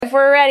if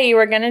we're ready,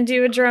 we're going to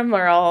do a drum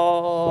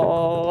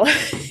roll.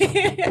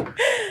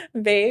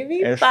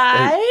 Baby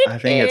Fite. I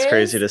think it's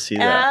crazy to see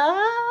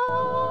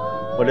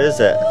that. What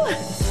is it?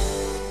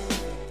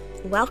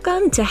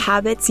 Welcome to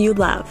Habits You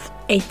Love,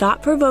 a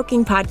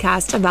thought-provoking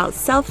podcast about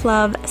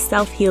self-love,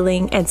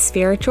 self-healing, and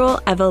spiritual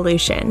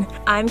evolution.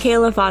 I'm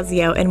Kayla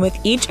Fazio, and with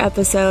each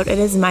episode, it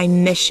is my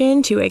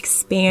mission to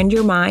expand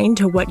your mind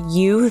to what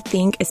you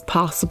think is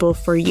possible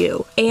for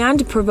you,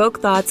 and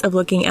provoke thoughts of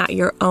looking at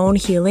your own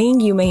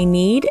healing you may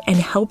need and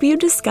help you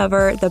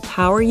discover the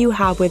power you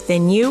have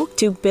within you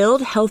to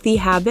build healthy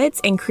habits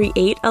and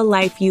create a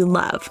life you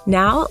love.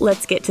 Now,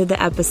 let's get to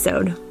the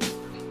episode.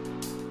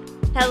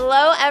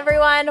 Hello,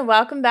 everyone.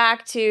 Welcome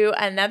back to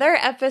another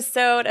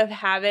episode of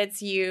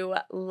Habits You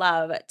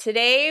Love.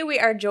 Today, we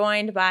are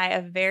joined by a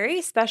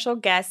very special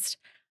guest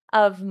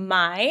of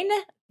mine,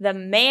 the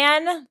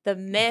man, the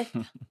myth,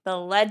 the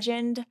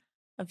legend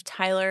of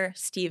Tyler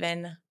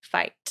Stephen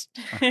Fite.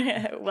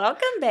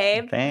 Welcome,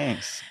 babe.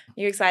 Thanks.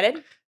 You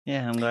excited?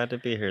 Yeah, I'm glad to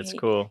be here. It's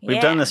cool. We've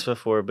done this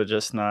before, but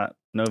just no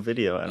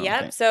video, I don't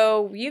think.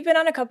 So you've been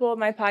on a couple of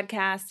my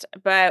podcasts,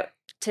 but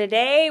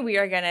today we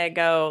are going to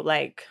go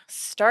like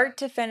start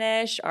to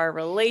finish our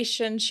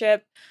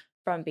relationship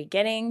from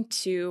beginning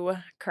to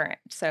current.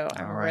 So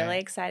I'm really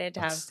excited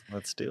to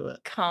let's do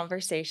it.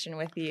 Conversation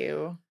with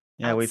you.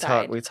 Yeah,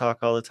 outside. we talk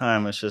all the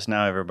time. It's just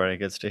now everybody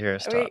gets to hear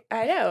us talk.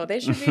 I know. They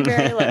should be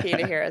very lucky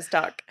to hear us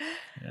talk.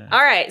 Yeah. All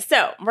right.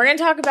 So we're going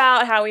to talk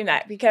about how we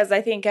met, because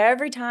I think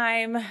every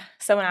time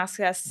someone asks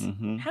us,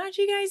 how did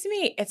you guys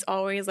meet? It's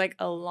always like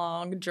a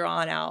long,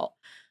 drawn out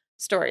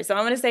story. So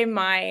I'm going to say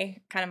my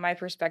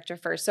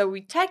perspective first. So we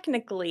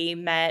technically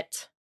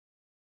met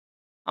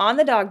on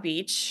the dog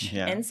beach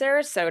in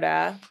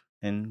Sarasota.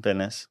 In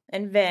Venice.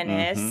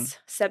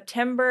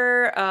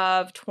 September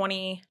of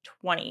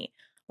 2020.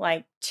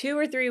 Like 2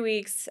 or 3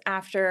 weeks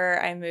after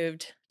I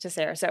moved to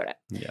Sarasota.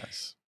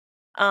 Yes.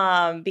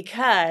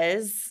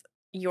 Because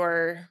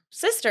your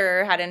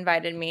sister had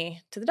invited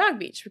me to the dog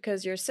beach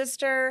because your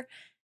sister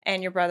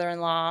and your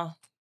brother-in-law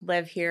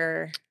live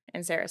here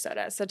in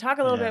Sarasota. So talk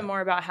a little bit more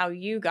about how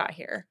you got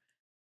here.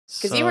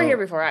 Because you were here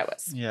before I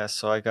was. Yeah,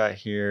 so I got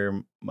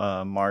here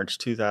March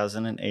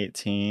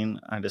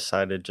 2018. I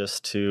decided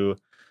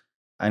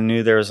I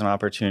knew there was an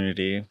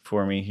opportunity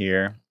for me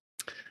here.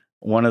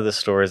 One of the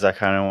stories I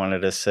kind of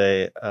wanted to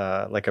say,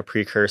 like a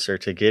precursor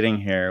to getting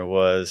here,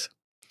 was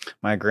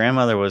my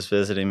grandmother was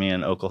visiting me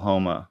in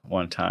Oklahoma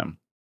one time.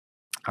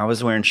 I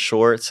was wearing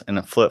shorts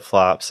and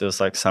flip-flops. It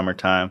was like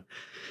summertime.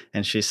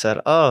 And she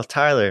said, "Oh,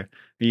 Tyler,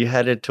 are you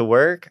headed to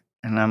work?"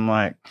 And I'm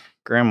like,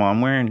 "Grandma,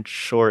 I'm wearing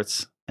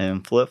shorts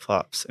and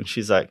flip-flops." And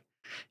she's like,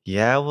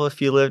 "Yeah, well,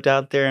 if you lived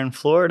out there in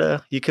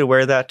Florida, you could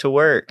wear that to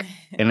work."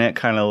 And it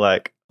kind of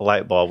like a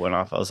light bulb went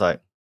off. I was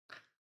like,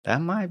 that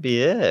might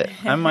be it.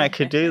 I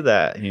could do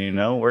that,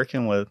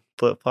 working with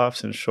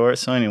flip-flops and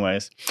shorts. So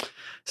anyways,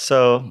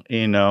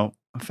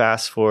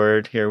 fast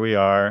forward, here we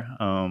are.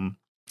 I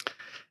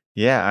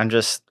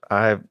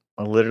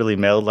literally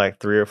mailed like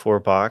 3 or 4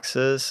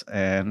 boxes,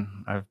 and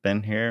I've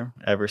been here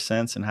ever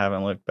since and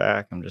haven't looked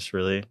back. I'm just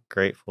really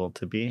grateful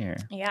to be here.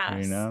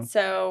 Yeah.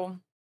 So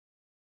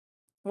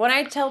when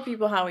I tell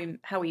people how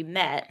we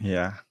met,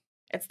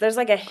 there's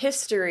like a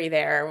history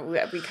there.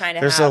 We kind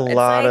of there's have. A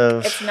lot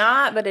of. It's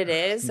not, but it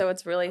is. So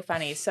it's really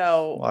funny.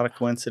 So a lot of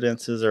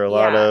coincidences, or a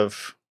lot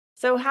of.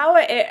 So how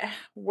it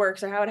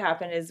works, or how it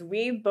happened, is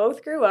we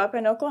both grew up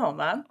in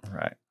Oklahoma.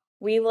 Right.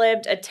 We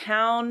lived a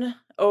town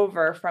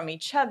over from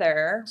each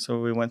other. So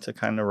we went to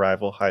kind of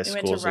rival high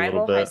schools. We went to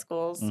rival high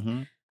schools.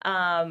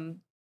 Mm-hmm.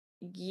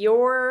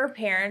 Your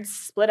parents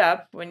split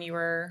up when you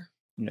were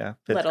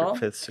little.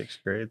 5th,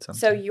 6th grade. Something.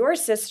 So your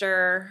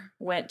sister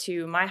went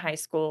to my high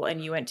school,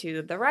 and you went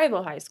to the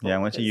rival high school. Yeah, I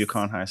went to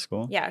Yukon High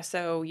School. Yeah,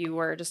 so you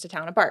were just a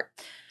town apart.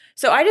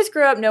 So I just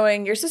grew up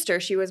knowing your sister.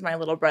 She was my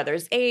little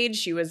brother's age.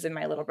 She was in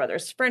my little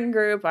brother's friend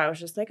group. I was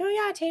just like, oh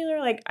yeah, Taylor.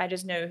 Like, I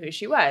just know who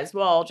she was.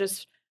 Well,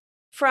 just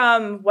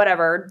from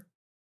whatever,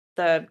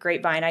 the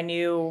grapevine, I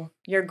knew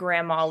your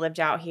grandma lived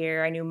out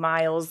here. I knew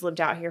Miles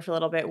lived out here for a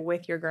little bit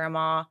with your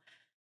grandma.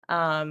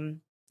 And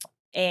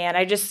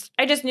I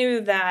just knew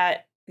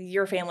that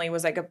your family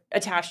was like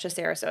attached to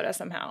Sarasota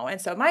somehow.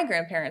 And so my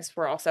grandparents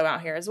were also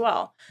out here as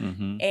well.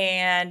 Mm-hmm.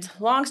 And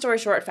long story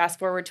short, fast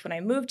forward to when I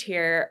moved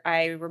here,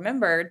 I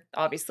remembered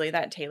obviously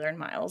that Taylor and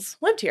Miles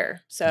lived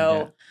here.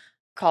 So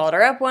called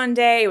her up one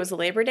day. It was a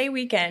Labor Day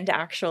weekend,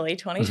 actually,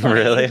 2020,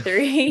 really?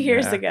 3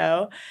 years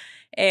ago.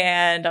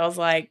 And I was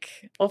like,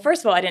 well,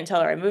 first of all, I didn't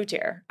tell her I moved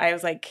here. I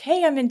was like,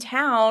 hey, I'm in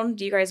town.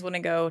 Do you guys want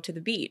to go to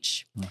the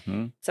beach?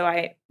 Mm-hmm. So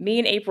me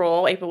and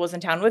April was in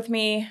town with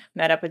me,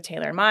 met up with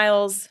Taylor and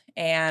Miles,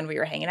 and we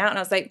were hanging out. And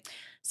I was like,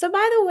 so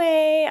by the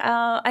way,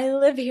 I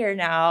live here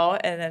now.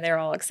 And then they're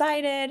all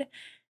excited.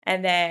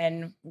 And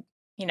then,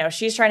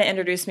 she's trying to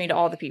introduce me to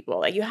all the people.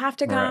 Like, you have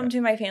to come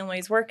to my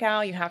family's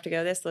workout. You have to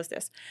go this.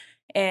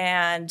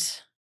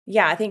 And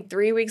I think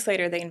 3 weeks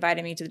later, they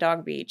invited me to the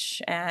dog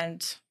beach,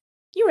 and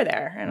you were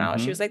there. And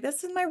she was like,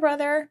 this is my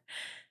brother.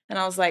 And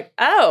I was like,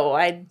 oh,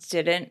 I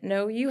didn't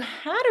know you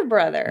had a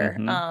brother.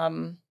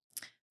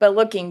 But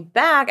looking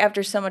back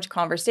after so much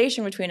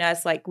conversation between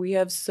us, like we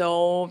have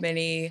so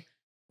many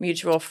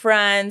mutual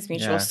friends,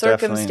 mutual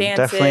circumstances.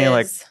 Definitely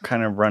like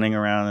kind of running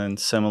around in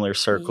similar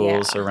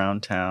circles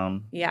around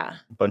town. Yeah.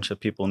 A bunch of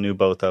people knew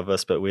both of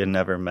us, but we had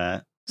never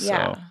met.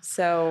 Yeah.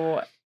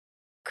 So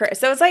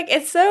it's like,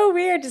 it's so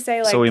weird to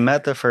say, like. So we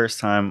met the first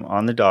time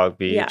on the dog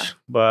beach,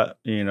 but,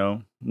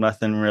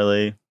 nothing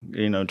really,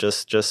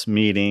 just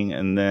meeting.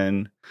 And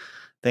then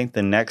I think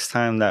the next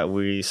time that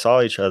we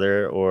saw each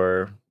other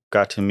or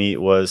got to meet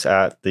was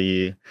at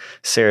the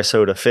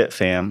Sarasota Fit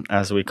Fam,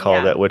 as we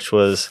called it, which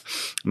was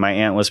my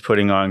aunt was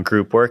putting on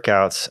group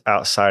workouts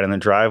outside in the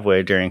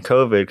driveway during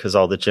COVID because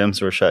all the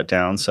gyms were shut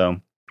down.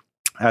 So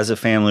as a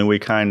family, we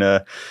kind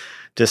of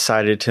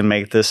decided to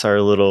make this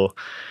our little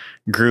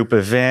group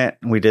event.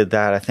 We did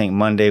that, I think,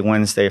 Monday,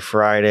 Wednesday,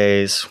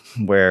 Fridays,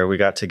 where we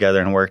got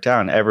together and worked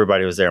out, and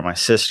everybody was there. My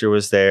sister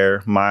was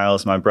there,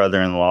 Miles, my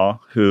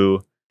brother-in-law,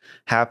 who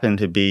happened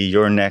to be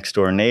your next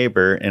door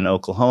neighbor in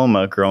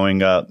Oklahoma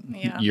growing up.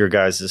 Your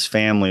guys'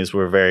 families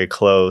were very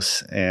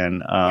close.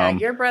 And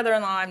your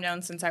brother-in-law I've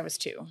known since I was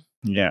 2.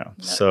 Yeah.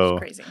 That so was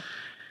crazy.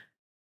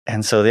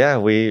 And so,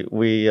 we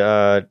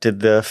did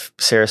the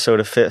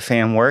Sarasota Fit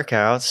Fam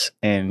workouts,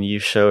 and you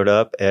showed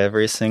up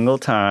every single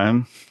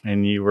time,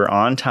 and you were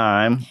on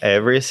time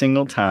every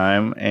single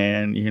time.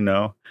 And,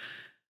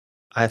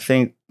 I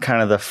think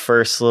kind of the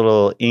first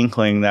little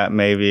inkling that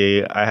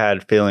maybe I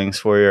had feelings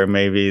for you, or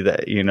maybe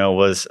that,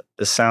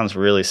 it sounds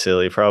really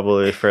silly.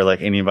 Probably for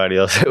like anybody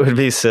else, it would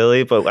be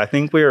silly. But I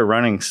think we were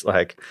running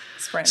like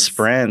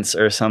sprints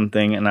or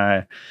something.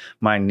 And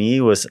my knee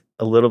was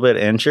a little bit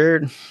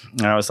injured.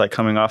 And I was like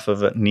coming off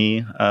of a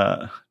knee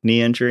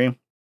injury.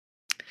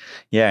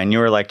 Yeah. And you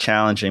were like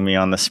challenging me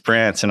on the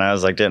sprints, and I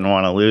was like, didn't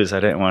want to lose. I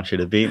didn't want you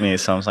to beat me.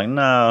 So I was like,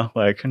 no,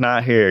 like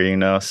not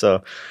here,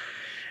 so.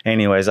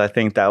 Anyways, I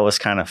think that was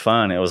kind of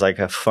fun. It was like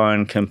a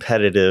fun,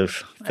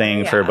 competitive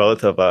thing for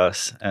both of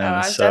us. And I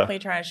was definitely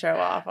trying to show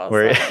off. I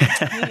was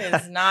like, he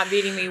is not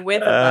beating me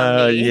with a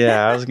bum knee.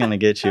 Yeah, I was going to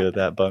get you with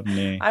that bum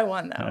knee. I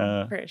won, though.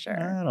 I'm pretty sure.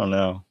 I don't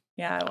know.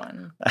 Yeah, I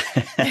won.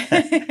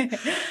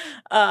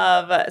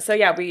 So,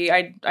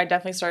 I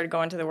definitely started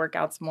going to the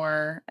workouts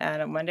more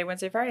at Monday,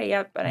 Wednesday, Friday.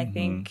 Yep. But I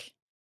think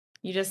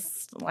you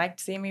just liked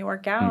seeing me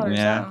work out or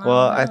something.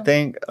 Well, I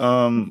think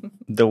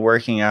the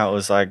working out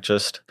was like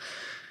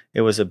it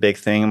was a big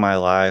thing in my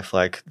life,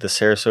 like the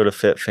Sarasota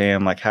Fit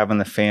Fam, like having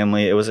the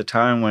family. It was a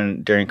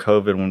time during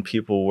COVID, when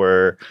people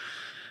were,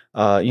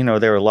 they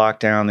were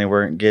locked down. They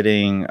weren't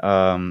getting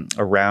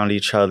around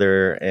each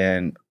other.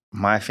 And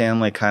my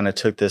family kind of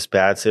took this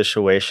bad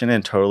situation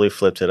and totally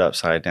flipped it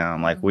upside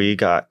down. Like we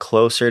got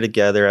closer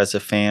together as a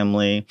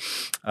family.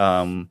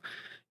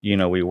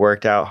 We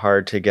worked out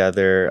hard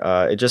together.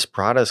 It just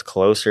brought us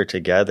closer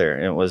together.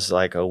 It was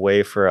like a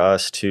way for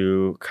us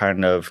to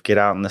kind of get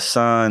out in the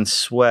sun,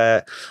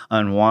 sweat,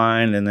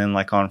 unwind. And then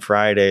like on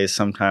Fridays,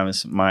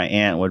 sometimes my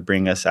aunt would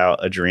bring us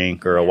out a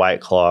drink or a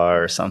White Claw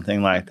or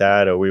something like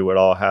that. Or we would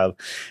all have,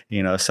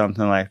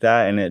 something like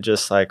that. And it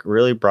just like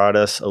really brought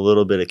us a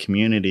little bit of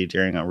community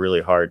during a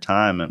really hard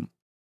time. And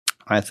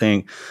I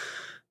think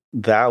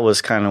that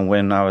was kind of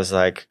when I was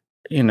like,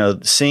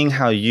 seeing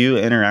how you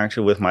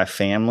interacted with my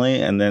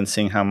family, and then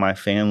seeing how my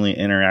family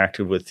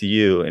interacted with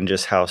you, and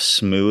just how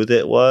smooth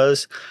it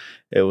was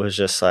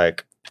just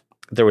like,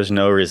 there was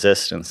no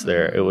resistance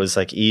there. It was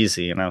like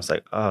easy. And I was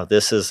like, oh,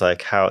 this is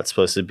like how it's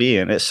supposed to be.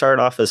 And it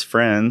started off as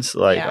friends.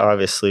 Like,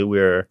 obviously we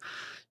were,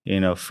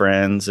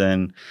 friends.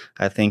 And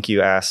I think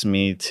you asked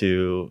me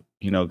to,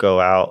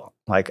 go out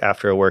like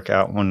after a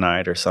workout one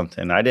night or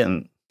something. I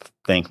didn't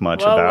think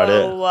much about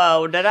it.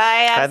 Whoa. Did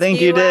I ask I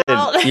think you did.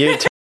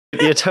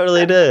 You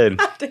totally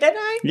did. Did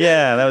I?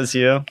 Yeah, that was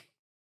you.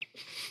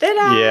 Did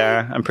I?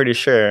 Yeah, I'm pretty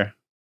sure.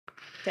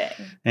 Dang.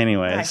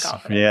 Anyways,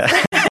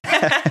 yeah.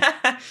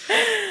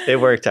 It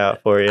worked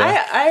out for you.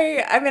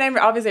 I mean, I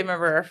obviously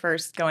remember our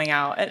first going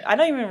out. And I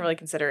don't even really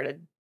consider it a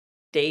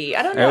date.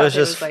 I don't know. It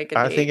was like a date,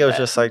 I think it was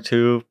just like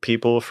two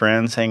people,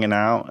 friends hanging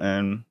out,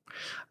 and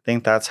I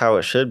think that's how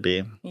it should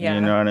be. Yeah.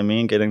 You know what I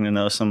mean? Getting to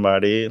know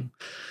somebody.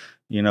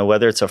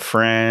 Whether it's a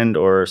friend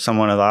or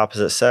someone of the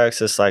opposite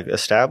sex, it's like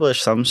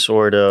establish some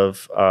sort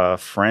of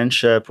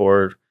friendship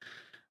or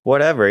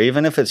whatever.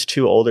 Even if it's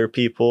two older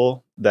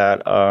people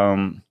that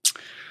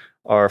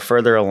are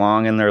further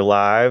along in their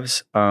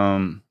lives,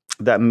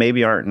 that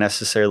maybe aren't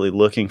necessarily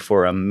looking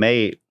for a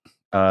mate,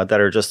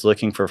 that are just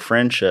looking for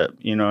friendship.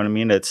 You know what I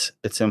mean? It's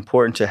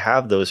important to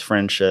have those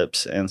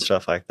friendships and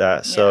stuff like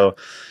that. Yeah. So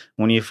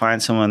when you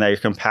find someone that you're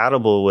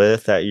compatible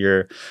with, that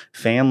your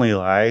family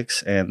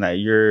likes, and that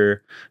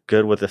you're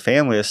good with the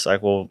family, it's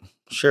like, well,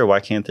 sure,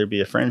 why can't there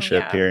be a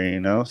friendship here,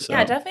 So.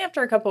 Yeah, definitely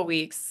after a couple of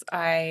weeks,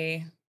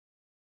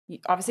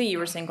 obviously you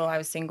were single, I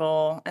was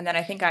single, and then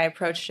I think I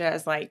approached it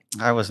as like,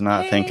 I was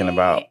not thinking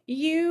about,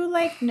 you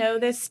like know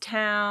this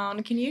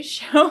town, can you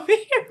show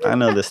me I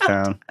know this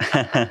town.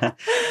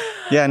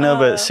 Yeah, no,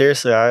 but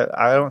seriously,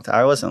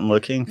 I wasn't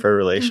looking for a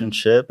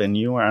relationship, and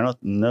you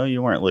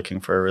weren't looking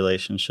for a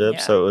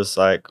relationship. So it was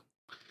like,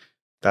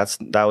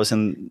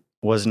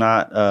 was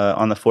not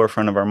on the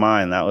forefront of our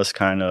mind. That was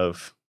kind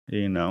of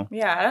you know?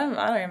 Yeah,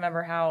 I don't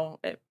remember how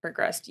it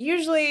progressed.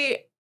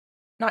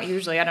 Not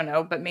usually, I don't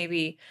know, but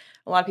maybe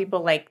a lot of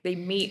people like they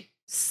meet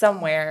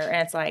somewhere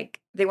and it's like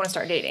they want to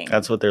start dating.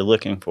 That's what they're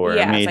looking for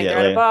Yeah, it's like they're at a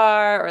immediately.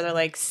 bar or they're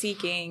like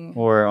seeking.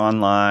 Or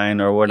online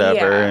or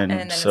whatever. Yeah, and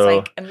then so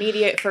it's like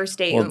immediate first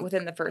date well,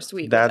 within the first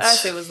week. With that's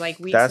us, it was like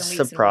weeks that's and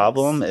the weeks and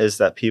problem weeks. is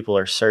that people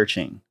are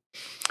searching.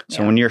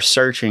 So Yeah. when you're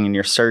searching and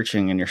you're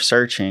searching and you're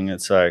searching,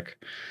 it's like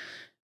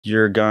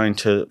you're going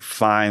to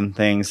find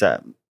things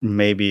that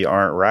maybe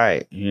aren't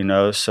right, you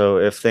know? So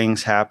if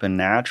things happen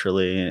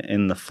naturally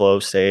in the flow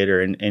state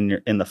or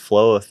in the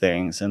flow of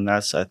things, and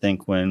that's, I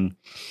think, when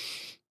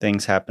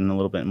things happen a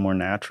little bit more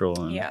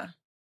natural. And Yeah.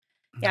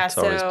 it's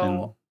always been.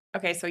 So,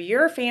 okay, so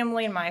your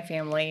family and my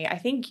family, I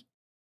think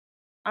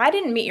I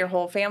didn't meet your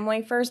whole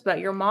family first, but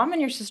your mom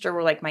and your sister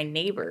were like my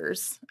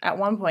neighbors at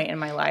one point in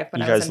my life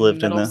when You I was guys in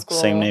lived in middle the school.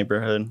 same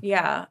neighborhood?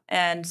 Yeah.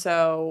 And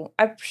so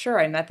I'm sure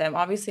I met them.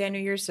 Obviously, I knew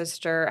your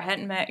sister. I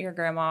hadn't met your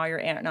grandma,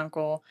 your aunt and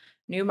uncle,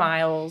 knew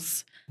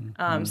Miles.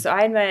 Mhm. So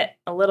I had met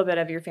a little bit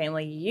of your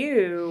family.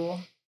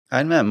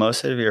 I'd met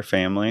most of your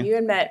family. You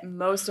had met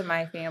most of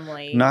my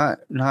family. Not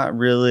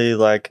really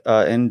like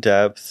in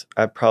depth.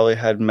 I probably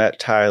had met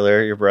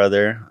Tyler, your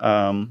brother,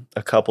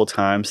 a couple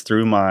times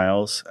through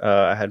Miles.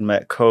 I had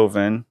met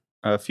Coven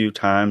a few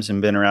times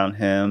and been around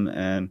him,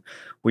 and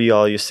we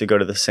all used to go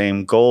to the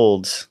same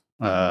Golds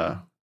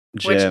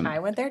Which gym. I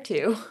went there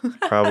too.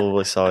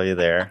 Probably saw you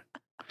there.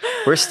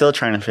 We're still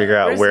trying to figure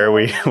out We're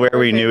where still- we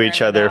we're knew each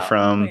figuring it other out.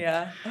 from.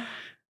 Yeah.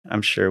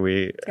 I'm sure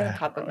we. It's gonna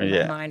pop up in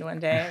my mind one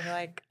day. I'll be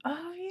like,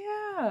 oh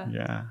yeah.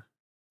 Yeah.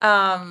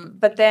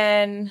 But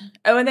then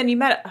and then you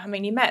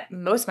met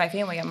most of my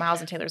family at Miles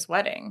and Taylor's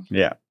wedding.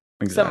 Yeah.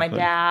 Exactly. So my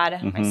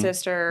dad, my Mhm.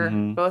 sister,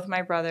 Mhm. both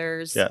my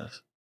brothers.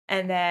 Yes.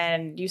 And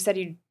then you said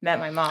you met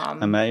my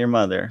mom. I met your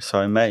mother. So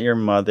I met your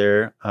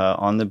mother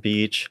on the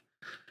beach.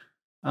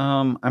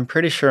 I'm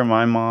pretty sure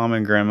my mom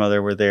and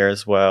grandmother were there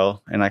as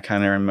well. And I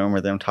kind of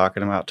remember them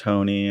talking about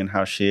Tony and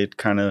how she had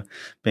kind of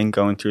been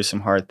going through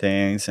some hard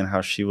things and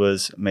how she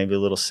was maybe a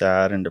little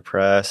sad and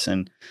depressed.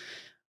 And,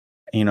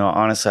 you know,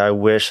 honestly, I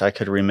wish I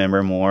could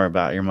remember more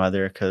about your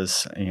mother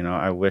because, you know,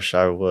 I wish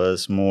I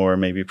was more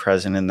maybe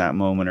present in that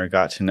moment or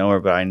got to know her.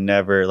 But I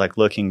never, like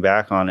looking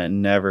back on it,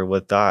 never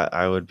would thought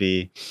I would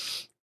be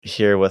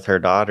here with her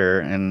daughter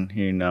and,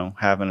 you know,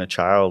 having a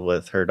child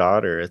with her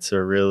daughter. It's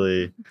a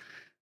really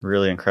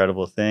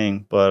incredible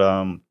thing.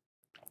 But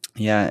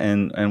yeah,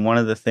 and one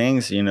of the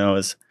things, you know,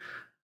 is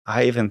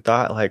I even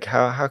thought like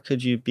how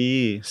could you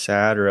be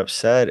sad or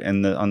upset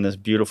on this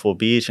beautiful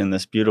beach in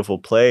this beautiful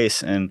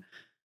place? And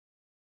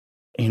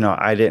you know,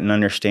 I didn't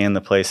understand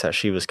the place that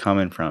she was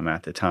coming from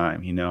at the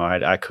time. You know,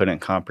 I couldn't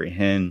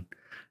comprehend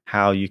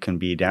how you can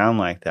be down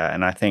like that.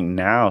 And I think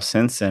now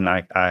since then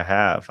I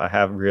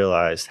have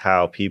realized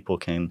how people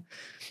can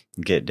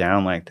get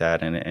down like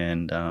that.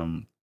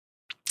 And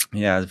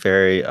yeah, it's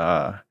very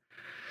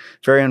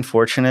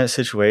unfortunate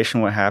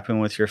situation what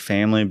happened with your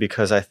family,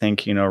 because I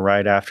think, you know,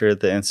 right after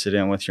the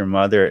incident with your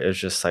mother, it was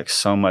just like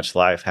so much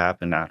life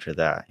happened after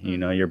that. You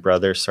know, your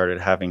brother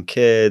started having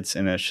kids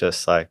and it's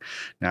just like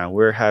now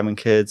we're having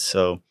kids.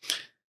 So,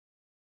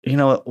 you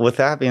know, with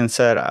that being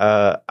said,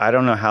 I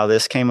don't know how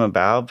this came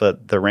about,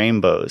 but the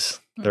rainbows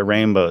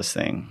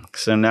thing.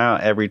 So now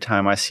every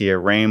time I see a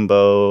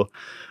rainbow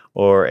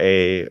or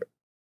a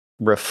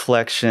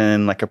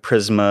reflection, like a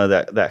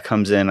prisma that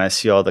comes in, I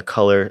see all the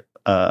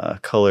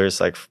colors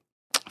like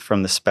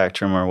from the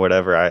spectrum or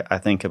whatever, I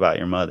think about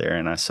your mother.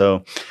 And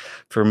so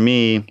for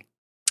me,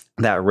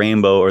 that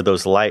rainbow or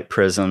those light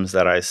prisms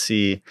that I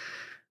see,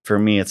 for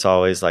me, it's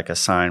always like a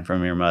sign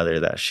from your mother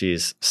that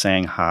she's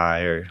saying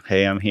hi or,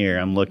 hey, I'm here,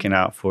 I'm looking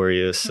out for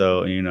you.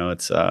 So, you know,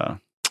 it's yeah,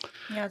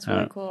 it's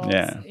really cool.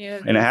 Yeah.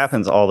 It's, and it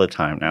happens all the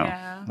time now.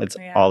 Yeah, it's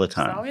all the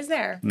time. It's always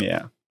there.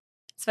 Yeah.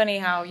 It's funny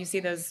how you see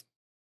those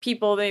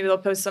people, maybe they'll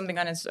post something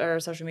on or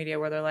social media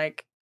where they're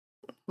like,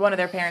 one of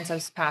their parents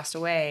has passed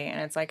away,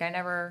 and it's like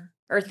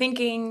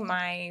thinking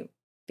my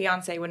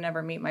fiance would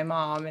never meet my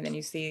mom, and then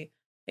you see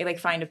they like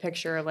find a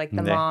picture of like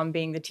the mom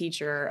being the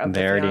teacher of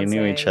they the already fiance.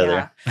 knew each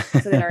other.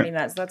 So they already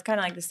met. So that's kind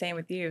of like the same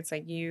with you. It's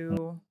like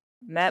you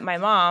met my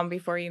mom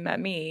before you met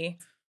me,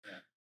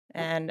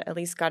 and at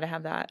least got to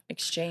have that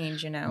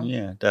exchange, you know.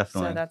 Yeah,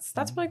 definitely. So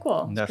that's really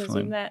cool because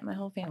you met my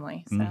whole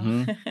family.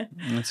 So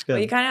that's good.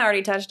 Well, you kind of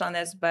already touched on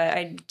this, but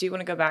I do want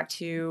to go back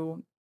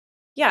to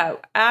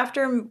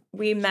after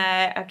we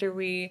met, after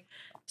we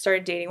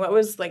started dating, what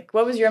was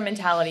your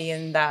mentality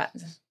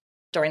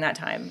during that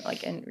time,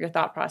 like in your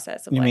thought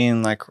process of you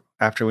mean like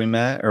after we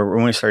met or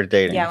when we started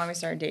dating? Yeah, when we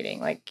started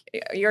dating. Like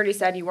you already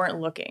said you weren't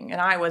looking, and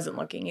I wasn't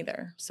looking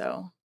either.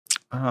 So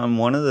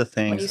one of the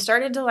things when you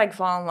started to like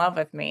fall in love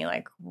with me,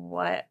 like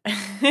what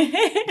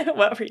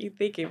what were you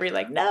thinking? Were you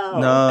like,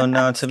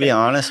 no, to be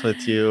honest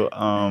with you,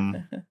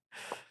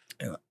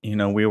 you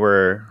know, we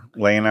were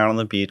laying out on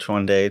the beach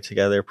one day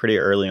together pretty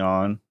early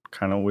on.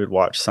 Kind of we'd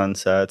watch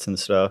sunsets and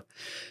stuff.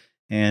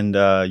 And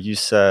you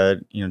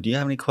said, do you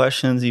have any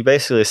questions? You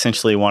basically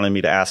essentially wanted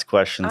me to ask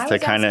questions I to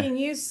was kind of. asking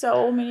you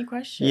so many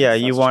questions. Yeah, I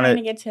you was wanted trying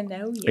to get to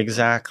know you.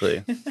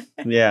 Exactly.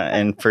 Yeah,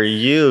 and for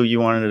you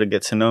wanted to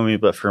get to know me,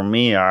 but for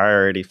me,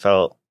 I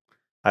felt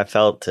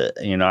it.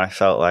 I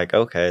felt like,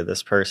 okay,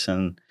 this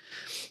person,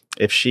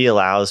 if she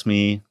allows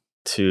me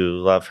to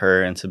love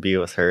her and to be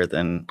with her,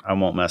 then I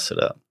won't mess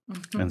it up.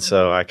 And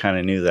so I kind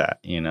of knew that,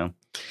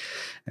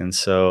 And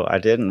so I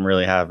didn't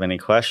really have any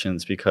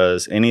questions,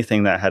 because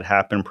anything that had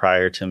happened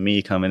prior to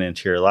me coming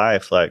into your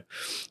life, like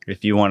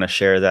if you want to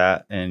share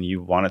that and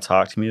you want to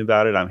talk to me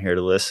about it, I'm here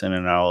to listen,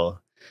 and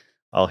I'll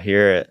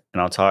hear it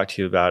and I'll talk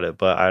to you about it,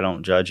 but I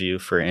don't judge you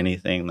for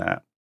anything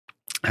that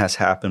has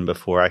happened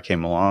before I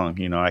came along.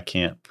 I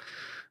can't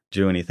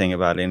do anything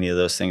about any of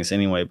those things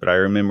anyway, but I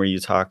remember you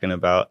talking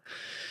about,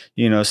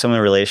 some of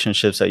the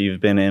relationships that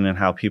you've been in and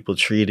how people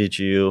treated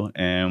you.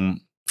 And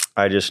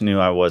I just knew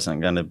I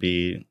wasn't going to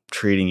be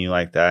treating you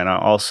like that. And I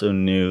also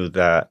knew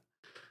that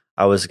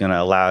I was going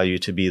to allow you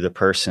to be the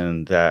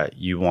person that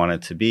you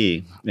wanted to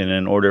be. And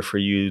in order for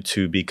you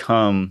to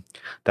become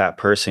that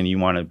person you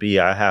want to be,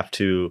 I have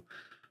to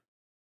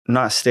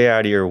not stay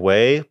out of your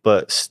way,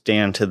 but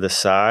stand to the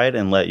side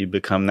and let you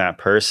become that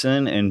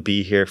person and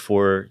be here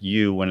for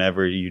you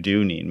whenever you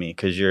do need me,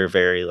 because you're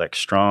very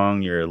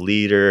strong, you're a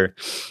leader.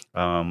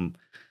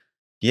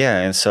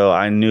 And so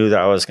I knew that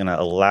I was going to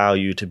allow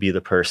you to be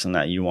the person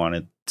that you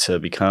wanted to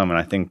become. And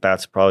I think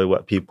that's probably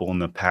what people in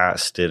the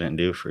past didn't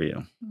do for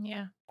you.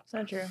 Yeah,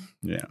 so true.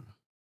 Yeah.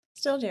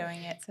 Still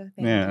doing it, so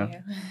thank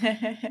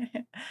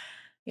you.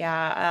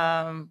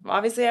 Yeah,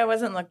 obviously I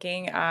wasn't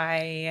looking.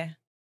 I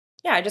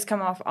just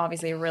come off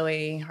obviously a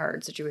really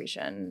hard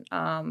situation.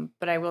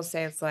 But I will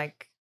say it's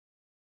like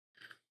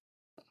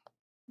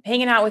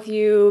hanging out with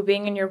you,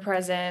 being in your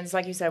presence.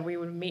 Like you said, we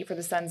would meet for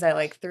the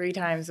sunset 3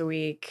 times a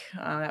week.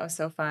 That was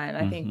so fun.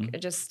 I think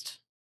it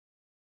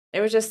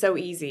was just so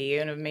easy,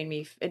 and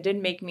it did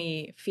make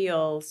me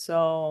feel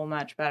so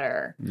much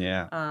better.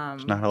 Yeah.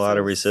 There's not a lot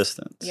of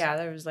resistance. Yeah,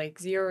 there was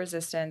 0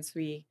 resistance.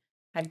 We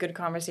had good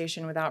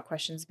conversation without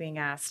questions being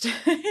asked.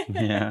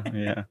 Yeah.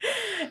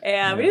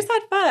 And we just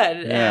had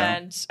fun. Yeah.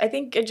 And I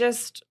think it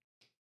just,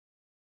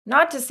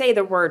 not to say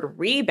the word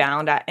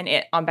rebound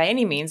by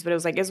any means, but it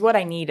was is what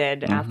I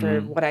needed after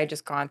what I had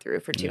just gone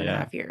through for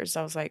 2.5 years.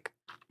 I was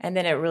and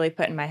then it really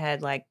put in my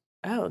head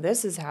oh,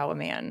 this is how a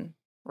man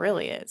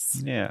really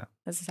is. Yeah.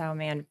 This is how a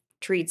man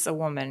treats a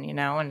woman,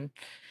 and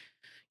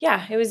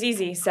yeah, it was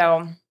easy.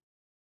 So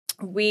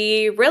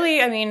we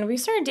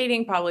started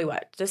dating probably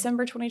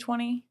December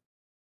 2020?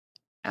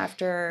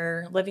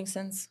 After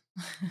Livingston's.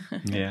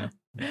 Yeah.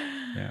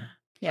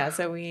 Yeah,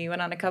 so we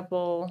went on a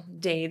couple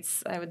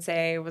dates. I would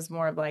say it was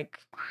more of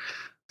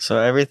So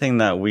everything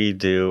that we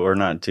do or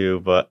not do,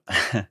 but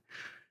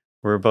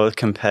we're both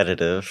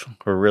competitive.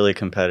 We're really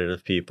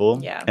competitive people.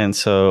 Yeah. And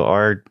so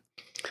our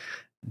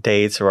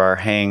dates or our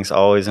hangs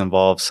always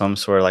involve some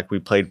sort of we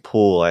played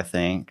pool, I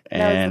think.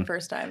 And that was the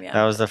first time, yeah.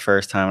 That was the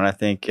first time. And I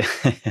think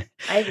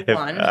I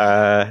won.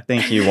 I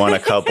think you won a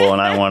couple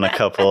and I won a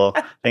couple.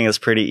 I think it's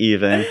pretty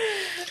even.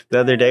 The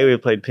other day we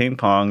played ping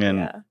pong,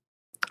 and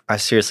I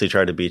seriously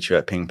tried to beat you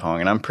at ping pong,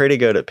 and I'm pretty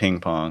good at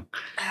ping pong,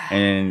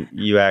 and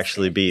you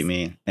actually beat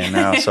me. And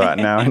now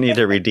I need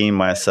to redeem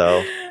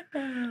myself.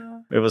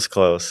 It was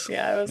close.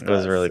 Yeah, it was close. It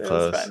was really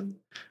close. Was fun.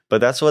 But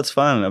that's what's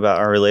fun about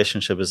our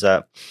relationship, is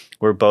that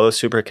we're both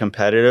super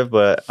competitive,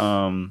 but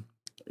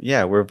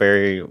we're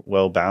very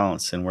well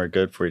balanced, and we're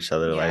good for each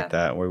other like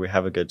that, where we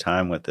have a good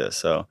time with this.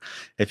 So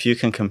if you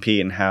can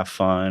compete and have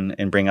fun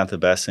and bring out the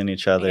best in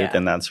each other,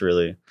 then that's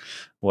really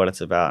what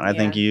it's about. And I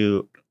think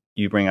you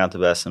bring out the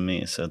best in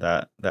me, so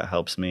that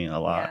helps me a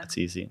lot. It's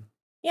easy.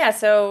 Yeah,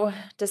 so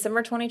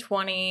December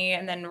 2020,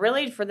 and then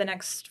really for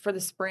the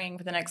spring,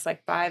 for the next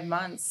 5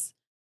 months,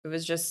 it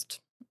was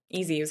just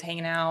easy. It was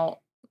hanging out,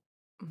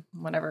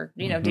 whatever,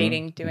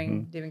 dating,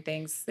 doing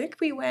things. I think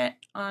we went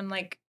on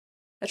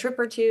a trip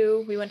or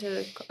 2. We went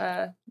to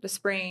the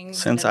Springs.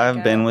 Since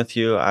I've been with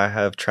you, I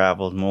have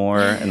traveled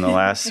more in the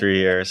last 3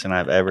 years than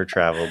I've ever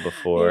traveled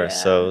before. Yeah.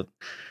 So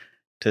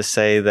to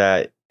say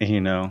that,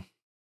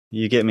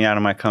 you get me out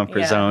of my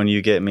comfort zone,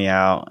 you get me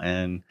out,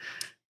 and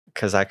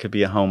because I could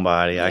be a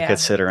homebody, I could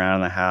sit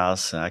around the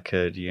house, and I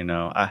could,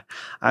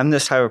 I'm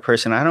this type of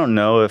person. I don't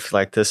know if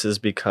this is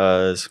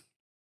because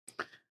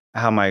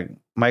how my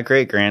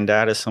great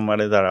granddad is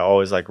somebody that I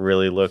always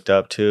really looked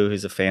up to.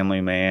 He's a family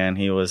man.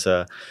 He was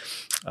a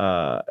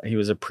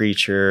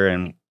preacher,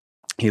 and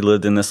he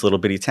lived in this little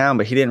bitty town,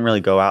 but he didn't really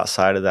go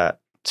outside of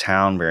that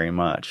town very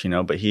much,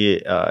 but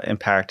he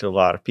impacted a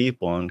lot of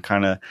people, and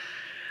kind of,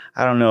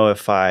 I don't know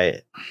if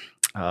I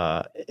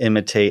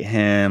imitate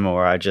him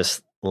or I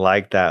just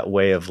like that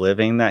way of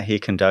living that he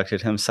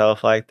conducted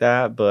himself like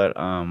that. But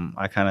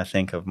I kind of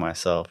think of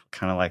myself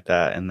kind of like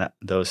that in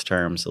those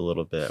terms a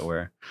little bit,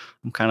 where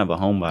I'm kind of a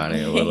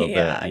homebody a little bit.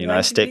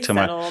 I stick to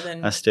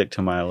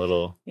my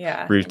little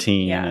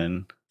routine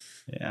and.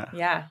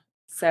 Yeah.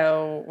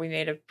 So we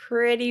made a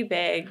pretty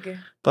big.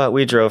 But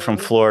we drove from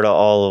move. Florida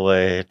all the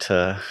way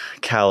to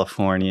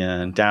California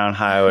and down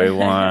Highway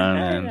 1.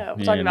 I And, know.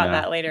 We'll talk about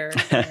that later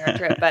during our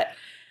trip. But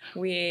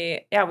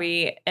we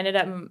ended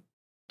up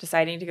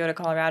deciding to go to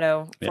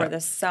Colorado for the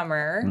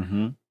summer.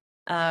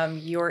 Mm-hmm.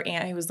 Your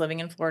aunt, who was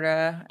living in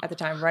Florida at the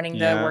time, running the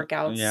Yeah,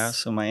 workouts. Yeah,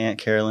 so my Aunt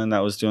Carolyn that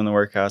was doing the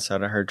workouts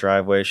out of her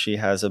driveway, she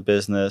has a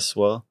business.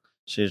 Well,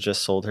 she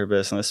just sold her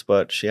business,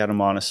 but she had a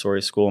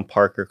Montessori school in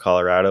Parker,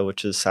 Colorado,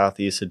 which is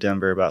southeast of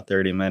Denver, about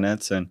 30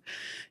 minutes. And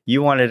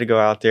you wanted to go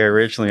out there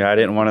originally. I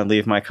didn't want to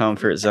leave my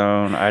comfort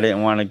zone. I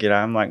didn't want to get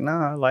out. I'm like, no,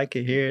 I like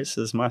it here. This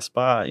is my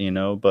spot,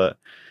 but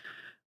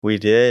we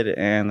did,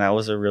 and that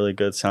was a really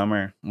good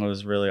summer. It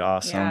was really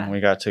awesome. Yeah. We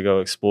got to go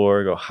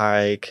explore, go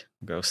hike,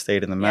 go stay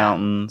in the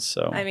mountains.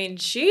 So I mean,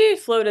 she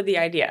floated the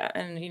idea,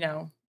 and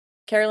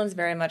Carolyn's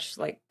very much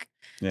like.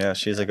 Yeah,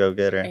 she's a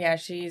go-getter. Yeah,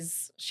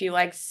 she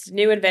likes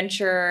new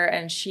adventure,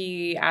 and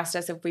she asked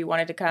us if we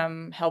wanted to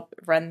come help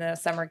run the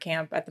summer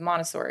camp at the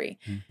Montessori.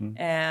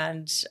 Mm-hmm.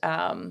 And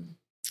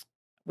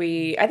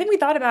I think we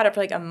thought about it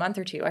for like a month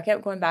or two. I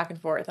kept going back and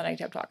forth, and I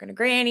kept talking to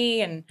Granny,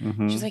 and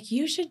she's like,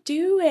 "You should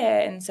do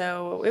it." And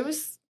so it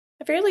was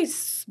a fairly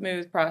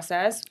smooth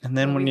process. And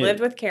then we lived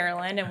with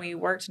Carolyn, and we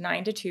worked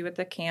 9 to 2 at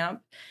the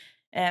camp,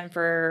 and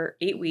for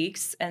 8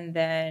 weeks, and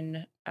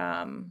then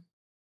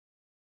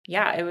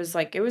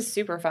it was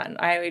super fun.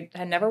 I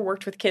had never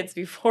worked with kids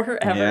before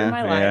ever in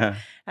my life. Yeah.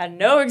 I had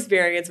no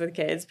experience with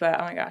kids, but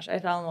oh my gosh, I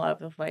fell in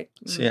love with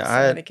some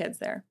of the kids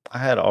there. I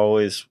had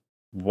always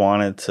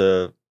wanted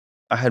to.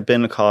 I had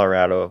been to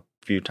Colorado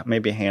a few times,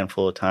 maybe a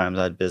handful of times.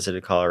 I'd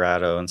visited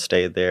Colorado and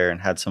stayed there and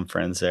had some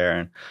friends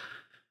there.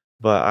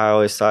 But I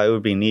always thought it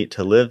would be neat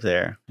to live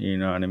there. You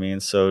know what I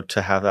mean? So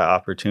to have that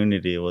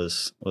opportunity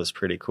was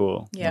pretty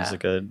cool. Yeah. It was a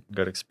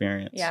good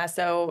experience. Yeah.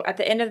 So at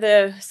the end of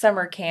the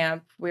summer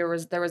camp, there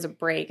was a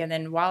break. And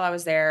then while I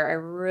was there, I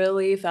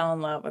really fell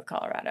in love with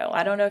Colorado.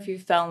 I don't know if you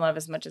fell in love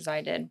as much as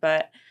I did,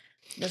 but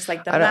just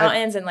like the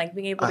mountains and like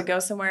being able to go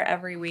somewhere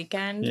every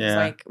weekend. Yeah.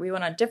 Like we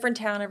went on a different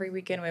town every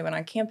weekend. We went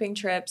on camping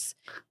trips.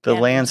 The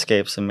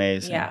landscape's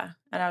amazing. Yeah.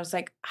 And I was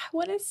like, I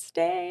want to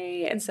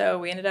stay. And so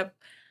we ended up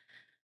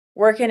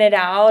working it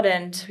out,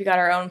 and we got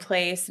our own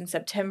place in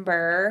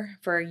September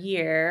for a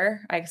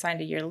year. I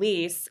signed a year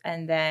lease,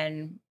 and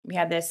then we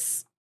had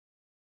this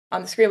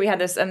on the screen. We had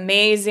this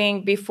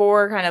amazing,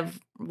 before kind of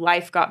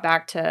life got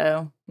back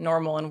to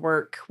normal and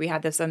work, we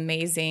had this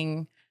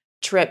amazing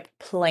trip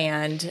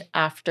planned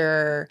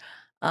after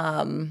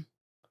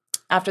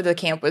the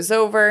camp was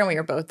over and we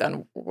were both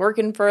done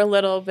working for a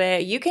little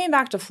bit. You came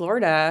back to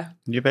Florida.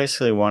 You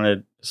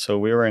basically so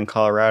we were in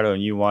Colorado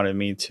and you wanted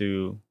me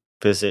to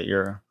visit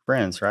your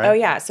friends, right? Oh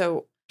yeah.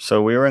 So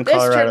we were in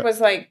Colorado. This trip was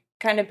like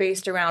kind of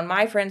based around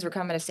my friends were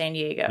coming to San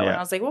Diego. And I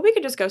was like, well, we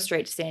could just go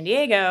straight to San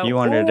Diego. You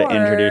wanted to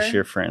introduce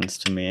your friends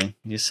to me.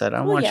 You said,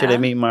 I want you to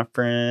meet my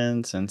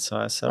friends. And so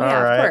I said, all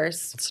right, of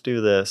course. Let's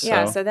do this.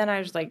 Yeah. So then I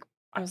was like,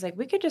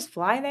 we could just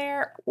fly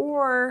there,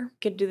 or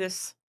could do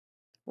this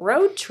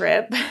road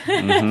trip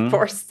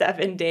for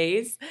 7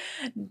 days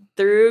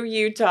through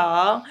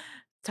Utah,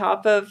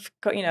 top of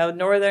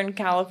Northern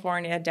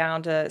California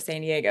down to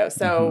San Diego.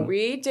 So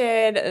we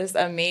did this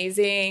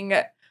amazing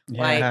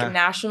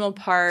national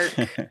park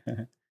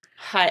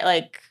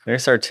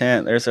there's our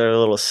tent, there's our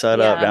little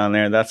setup down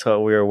there. That's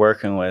what we were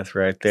working with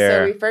right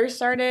there. So we first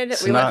started,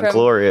 it's not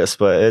glorious,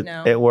 but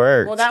it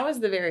worked. Well, that was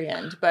the very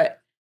end,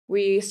 but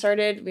we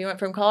went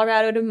from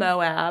Colorado to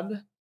Moab,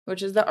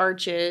 which is the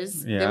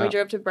Arches. Yeah. Then we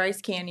drove to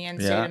Bryce Canyon,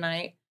 stayed a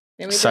night.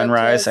 Then we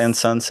Sunrise and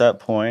Sunset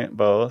Point,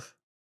 both.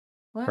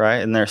 What? Right?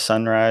 And there's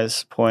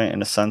Sunrise Point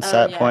and a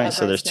Sunset Point.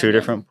 So there's 2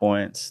 different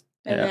points.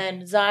 And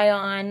then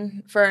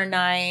Zion for a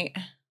night.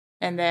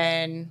 And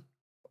then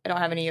I don't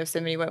have any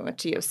Yosemite. Went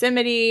to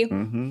Yosemite,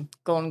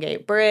 Golden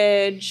Gate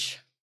Bridge,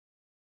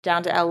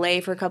 down to LA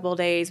for a couple of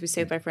days. We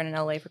stayed with my friend in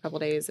LA for a couple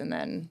of days, and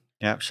then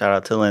shout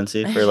out to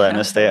Lindsay for letting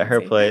us stay at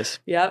her place.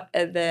 Yep.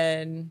 And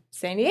then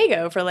San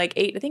Diego for like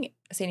 8. I think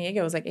San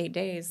Diego was like 8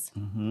 days.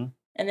 And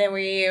then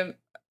we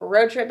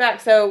road trip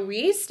back. So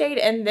we stayed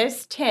in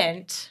this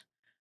tent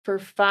for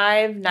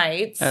 5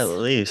 nights. At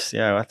least,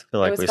 yeah. I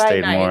feel like we 5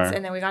 stayed nights, more.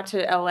 And then we got to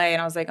LA,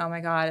 and I was like, oh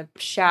my God, a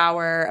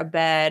shower, a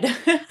bed.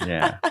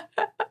 Yeah.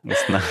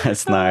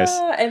 It's nice.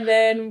 And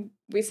then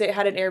we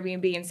had an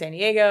Airbnb in San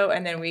Diego,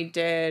 and then we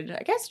did,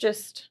 I guess,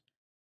 just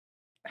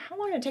how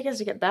long did it take us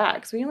to get back?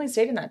 Because we only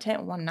stayed in that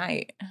tent one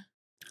night.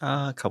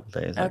 A couple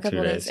days. A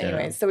couple days.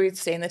 Anyways, so we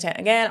stayed in the tent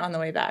again on the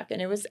way back,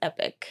 and it was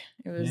epic.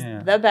 It was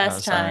the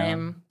best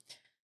time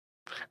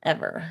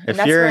ever.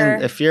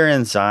 If you're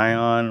in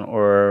Zion,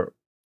 or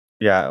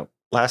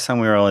last time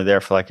we were only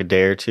there for like a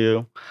day or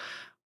two.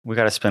 We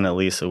got to spend at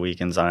least a week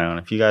in Zion.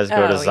 If you guys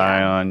go to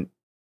Zion,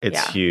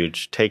 it's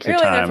huge. Take your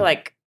time. There for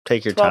like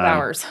take your 12 time.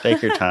 hours.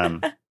 Take your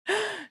time.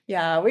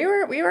 Yeah, we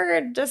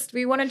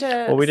wanted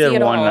to. Well, we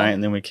did one night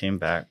and then we came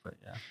back, but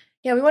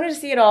yeah, we wanted to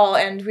see it all,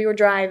 and we were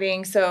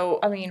driving. So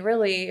I mean,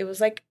 really, it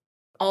was like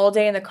all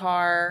day in the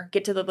car,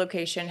 get to the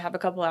location, have a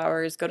couple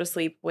hours, go to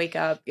sleep, wake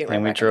up, get right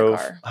And we back in the drove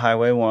car.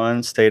 Highway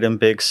 1, stayed in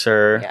Big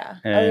Sur. Yeah.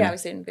 And We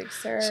stayed in Big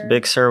Sur.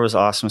 Big Sur was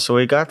awesome. So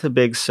we got to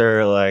Big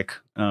Sur like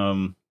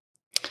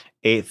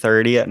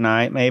 8:30 at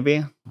night, maybe.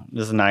 It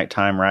was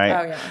nighttime, right?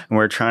 Oh, yeah. And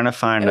we're trying to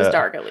find it was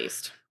dark at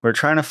least. We're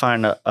trying to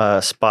find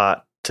a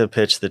spot to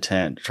pitch the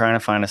tent, trying to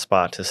find a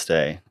spot to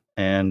stay.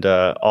 And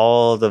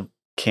all the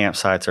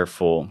campsites are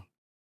full.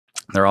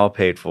 They're all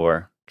paid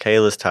for.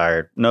 Kayla's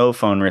tired. No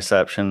phone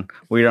reception.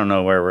 We don't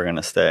know where we're going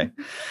to stay.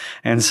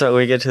 And so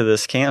we get to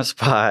this camp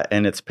spot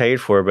and it's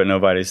paid for, but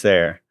nobody's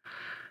there.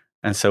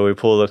 And so we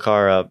pull the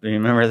car up. Do you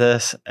remember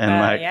this? And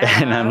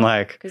and I'm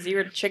like, because you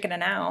were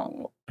chickening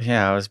out.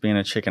 Yeah, I was being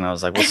a chicken. I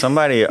was like, well,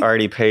 somebody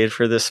already paid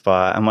for this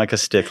spot. I'm like a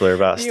stickler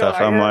about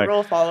stuff. I'm like, a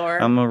rule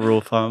follower. I'm a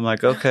rule follower. I'm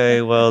like,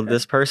 okay, well,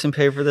 this person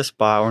paid for this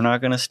spot. We're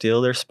not going to steal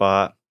their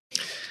spot.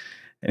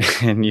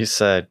 And you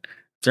said,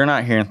 if they're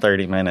not here in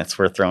 30 minutes,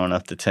 we're throwing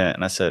up the tent.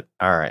 And I said,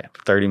 all right,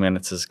 30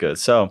 minutes is good.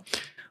 So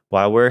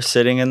while we're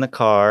sitting in the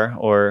car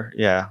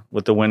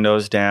with the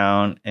windows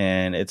down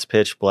and it's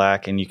pitch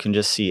black and you can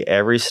just see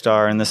every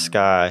star in the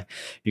sky,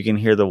 you can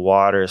hear the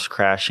waters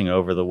crashing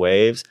over the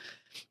waves.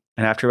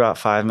 And after about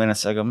 5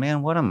 minutes, I go,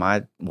 man, what am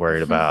I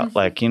worried about?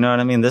 Like, you know what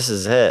I mean? This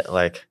is it.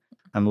 Like,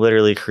 I'm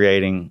literally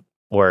creating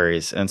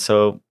worries. And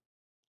so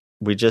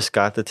we just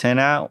got the tent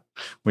out.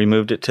 We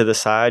moved it to the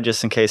side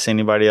just in case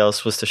anybody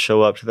else was to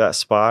show up to that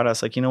spot. I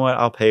was like, you know what?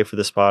 I'll pay for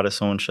the spot if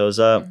someone shows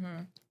up.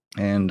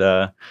 And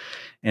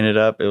ended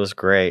up, it was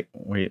great.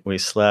 We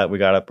slept. We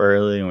got up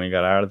early and we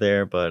got out of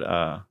there. But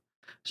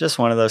it's just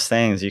one of those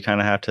things. You kind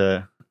of have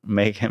to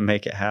make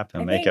it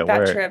happen, make it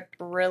work. That trip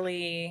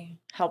really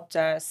helped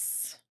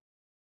us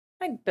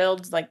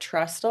build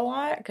trust a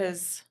lot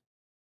because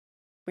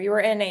we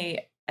were in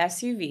a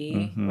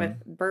SUV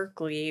with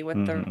Berkeley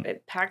with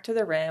it packed to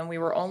the rim. We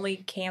were only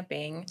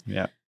camping.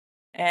 Yeah.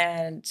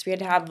 And so we had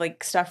to have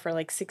stuff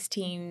for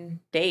 16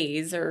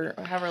 days or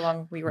however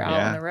long we were out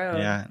on the road.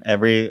 Yeah.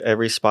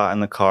 Every spot in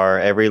the car,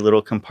 every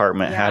little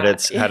compartment had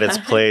its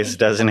place,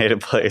 designated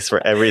place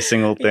for every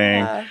single thing.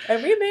 Yeah.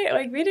 And we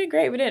made we did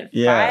great. We didn't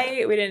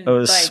fight. We didn't it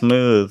was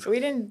smooth. We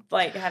didn't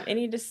have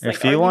any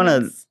if you want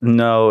to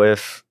know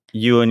if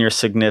you and your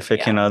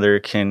significant other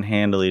can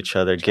handle each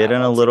other, get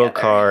in a little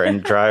car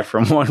and drive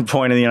from one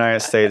point of the United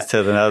States to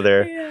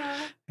another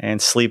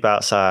and sleep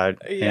outside.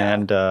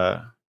 And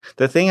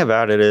the thing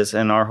about it is,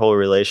 in our whole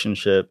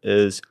relationship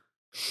is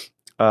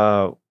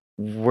every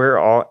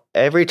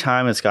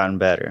time it's gotten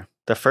better.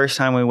 The first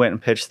time we went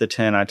and pitched the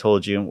tent, I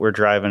told you, we're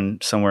driving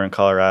somewhere in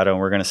Colorado and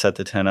we're going to set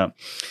the tent up.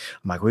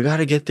 I'm like, we got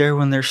to get there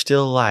when there's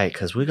still light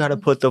because we got to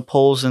put the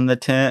poles in the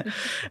tent.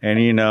 And,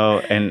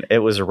 and it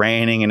was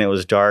raining and it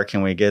was dark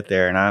and we get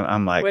there. And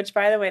I'm like. Which,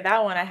 by the way,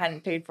 that one I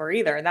hadn't paid for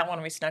either. And that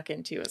one we snuck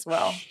into as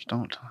well.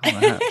 Don't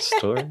tell that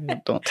story.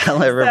 Don't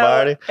tell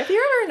everybody. So, if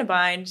you're ever in a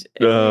bind.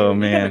 Oh,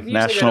 man.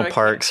 National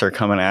parks are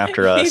coming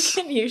after us.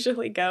 You can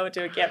usually go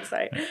to a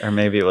campsite. Or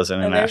maybe it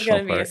wasn't a national park. There's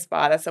going to be a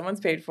spot that someone's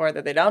paid for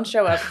that they don't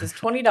show up. It's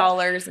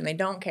 $20 and they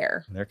don't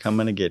care. They're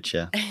coming to get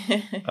you.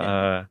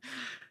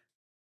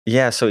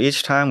 So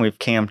each time we've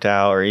camped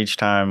out or each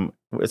time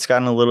it's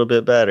gotten a little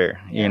bit better,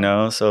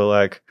 So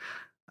I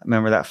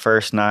remember that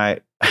first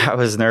night I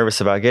was nervous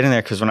about getting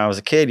there because when I was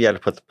a kid, you had to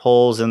put the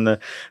poles in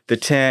the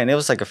tent. And it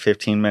was like a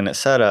 15-minute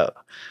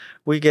setup.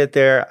 We get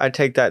there, I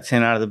take that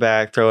tent out of the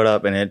bag, throw it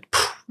up, and it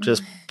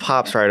just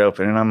pops right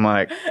open. And I'm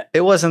like,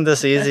 it wasn't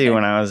this easy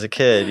when I was a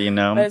kid,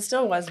 But it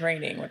still was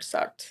raining, which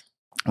sucked.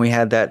 We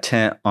had that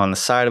tent on the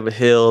side of a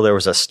hill. There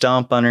was a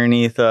stump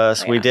underneath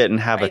us. We didn't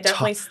have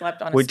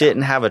slept on a We stump.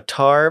 didn't have a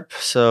tarp,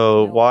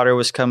 so water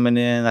was coming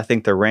in. I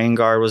think the rain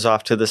guard was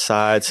off to the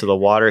side, so the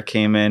water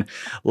came in.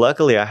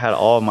 Luckily, I had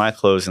all my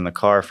clothes in the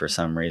car for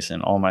some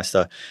reason, all my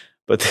stuff.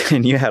 But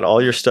then you had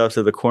all your stuff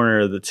to the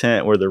corner of the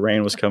tent where the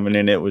rain was coming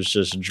in. It was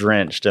just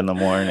drenched in the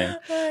morning.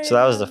 So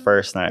that was the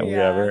first night we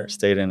ever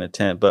stayed in a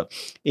tent. But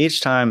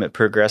each time it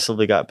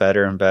progressively got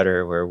better and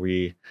better where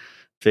we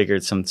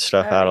figured some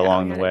stuff out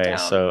along the way.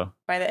 So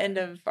by the end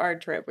of our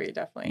trip, we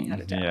definitely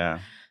had it down. Yeah.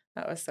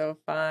 That was so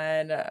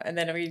fun. And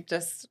then we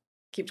just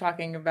keep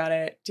talking about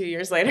it 2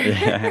 years later.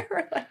 Yeah.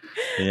 We're like,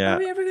 are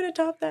we ever going to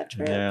top that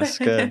trip? Yeah, it's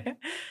good.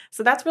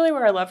 So that's really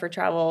where our love for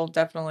travel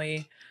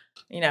definitely,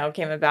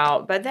 came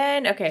about. But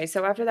then,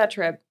 so after that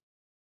trip,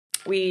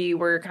 we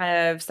were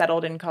kind of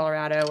settled in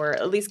Colorado, or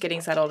at least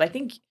getting settled. I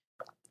think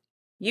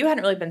you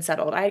hadn't really been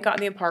settled. I had gotten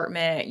the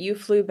apartment. You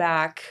flew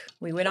back.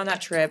 We went on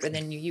that trip, and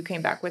then you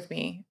came back with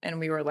me, and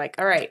we were like,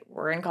 all right,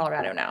 we're in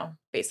Colorado now,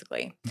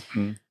 basically.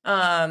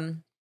 Mm-hmm.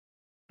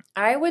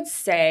 I would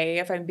say,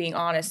 if I'm being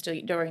honest,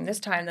 during this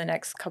time, the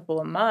next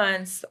couple of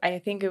months, I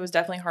think it was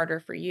definitely harder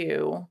for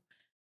you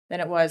than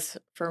it was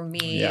for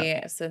me.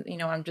 Yeah. So,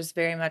 I'm just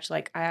very much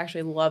I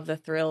actually love the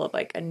thrill of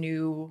a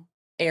new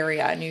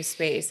area, a new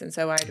space. And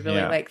so I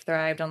really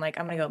thrived on I'm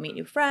going to go meet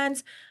new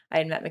friends. I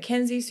had met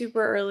Mackenzie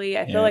super early.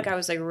 I feel like I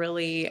was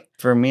really,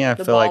 for me, I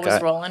the feel ball like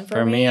was rolling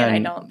for me. And I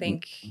don't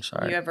think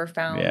you ever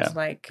found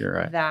you're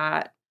right.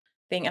 that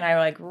thing. And I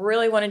like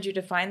really wanted you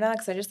to find that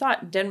because I just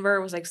thought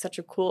Denver was like such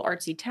a cool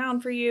artsy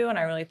town for you. And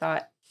I really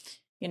thought,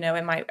 you know,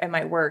 it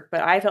might work. But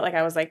I felt like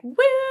I was like,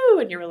 woo,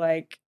 and you were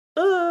like,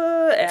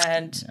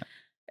 and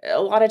a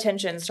lot of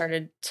tension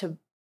started to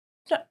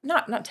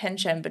not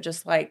tension, but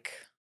just like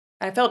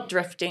I felt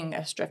drifting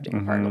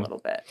apart a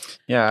little bit.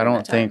 Yeah, I during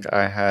don't that time. think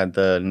I had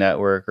the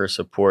network or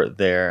support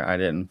there. I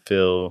didn't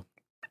feel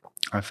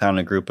I found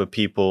a group of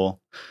people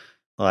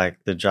like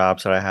the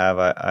jobs that I have.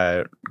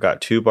 I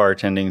got 2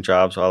 bartending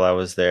jobs while I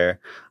was there.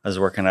 I was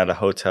working at a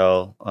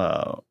hotel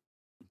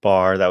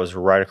bar that was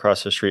right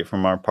across the street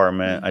from our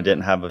apartment. I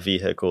didn't have a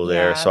vehicle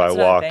there, Yeah, so I that's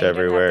another walked thing. You didn't have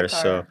the everywhere.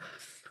 So, car.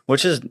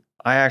 which is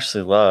I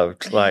actually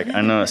loved. Like,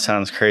 I know it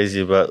sounds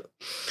crazy, but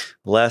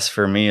less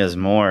for me is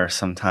more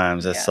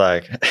sometimes. It's Yeah.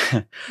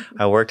 like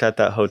I worked at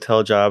that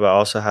hotel job. I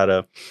also had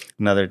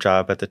another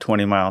job at the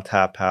 20 Mile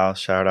Tap House.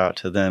 Shout out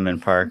to them in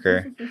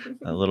Parker.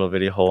 A little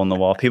bitty hole in the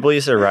wall. People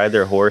used to ride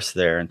their horse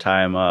there and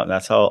tie him up.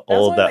 That's how That was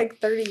old only like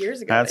 30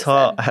 years ago.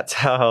 that's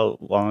how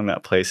long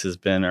that place has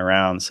been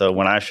around. So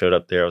when I showed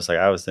up there, I was like,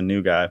 I was the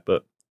new guy.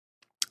 But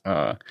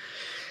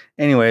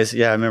anyways,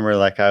 yeah, I remember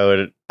like I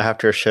would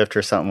after a shift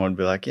or something would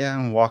be like, yeah,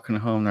 I'm walking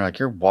home. They're like,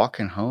 you're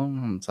walking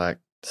home? It's like,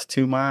 it's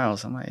 2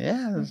 miles. I'm like,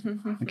 yeah,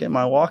 I get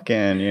my walk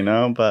in, you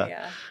know, but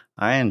Yeah.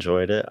 I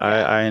enjoyed it. Yeah.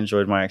 I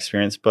enjoyed my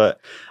experience,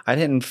 but I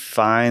didn't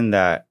find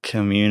that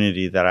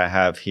community that I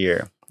have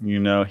here. You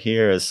know,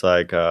 here is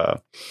like,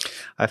 I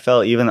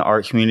felt even the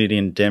art community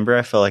in Denver,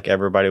 I felt like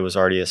everybody was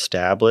already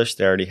established.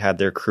 They already had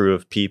their crew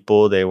of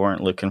people. They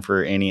weren't looking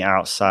for any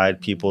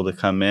outside people to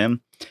come in.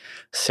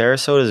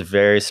 Sarasota is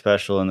very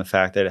special in the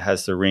fact that it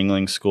has the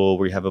Ringling School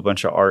where you have a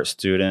bunch of art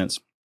students.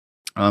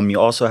 You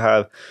also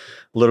have a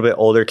little bit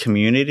older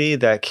community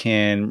that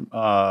can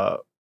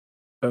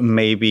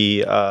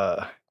maybe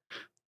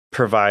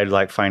provide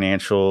like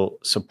financial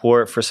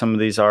support for some of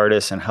these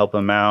artists and help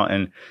them out.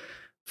 And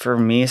for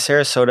me,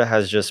 Sarasota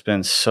has just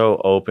been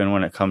so open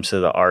when it comes to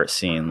the art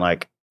scene.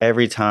 Like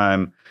every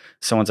time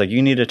someone's like,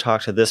 you need to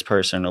talk to this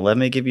person, or let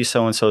me give you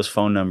so-and-so's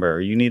phone number,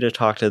 or you need to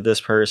talk to this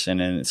person.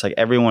 And it's like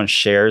everyone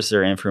shares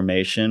their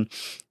information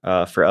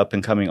for up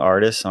and coming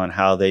artists on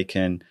how they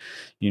can,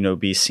 you know,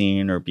 be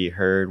seen or be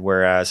heard.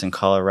 Whereas in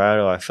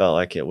Colorado, I felt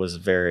like it was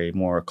very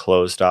more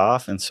closed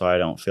off. And so I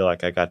don't feel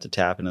like I got to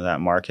tap into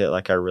that market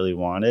like I really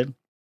wanted.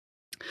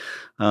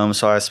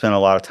 So I spent a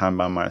lot of time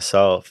by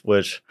myself,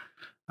 which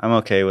I'm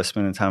okay with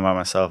spending time by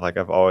myself. Like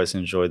I've always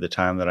enjoyed the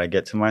time that I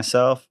get to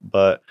myself,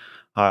 but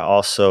I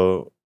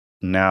also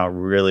now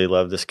really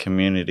love this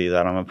community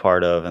that I'm a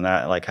part of. And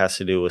that like has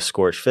to do with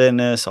Scorch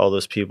Fitness, all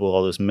those people,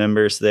 all those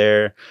members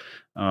there.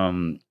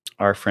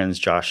 Our friends,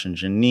 Josh and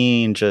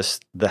Janine,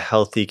 just the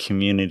healthy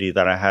community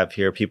that I have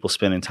here, people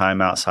spending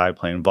time outside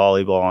playing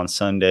volleyball on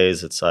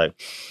Sundays. It's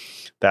like,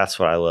 that's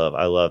what I love.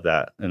 I love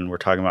that. And we're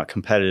talking about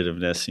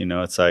competitiveness, you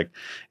know, it's like,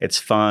 it's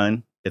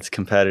fun, it's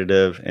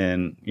competitive,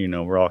 and, you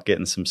know, we're all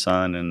getting some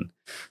sun. And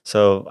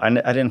so I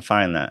didn't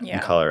find that in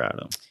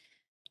Colorado.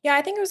 Yeah,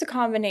 I think it was a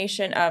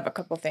combination of a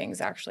couple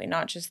things, actually,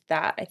 not just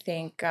that. I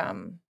think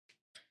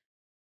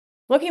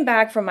looking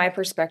back from my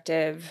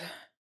perspective,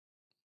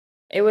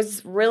 it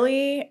was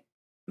really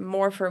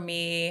more for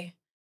me,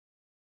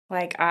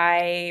 like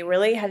I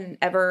really hadn't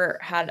ever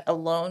had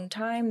alone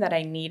time that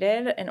I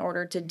needed in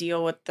order to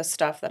deal with the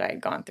stuff that I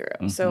had gone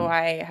through. So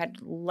I had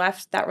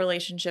left that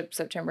relationship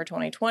September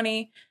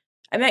 2020.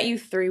 I met you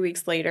 3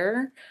 weeks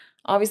later.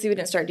 Obviously, we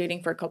didn't start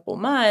dating for a couple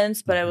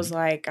months, but it was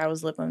like I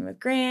was living with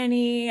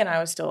Granny and I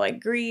was still like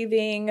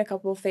grieving a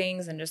couple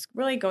things and just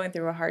really going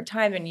through a hard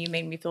time. And you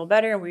made me feel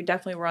better. And we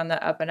definitely were on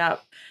the up and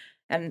up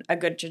and a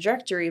good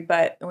trajectory.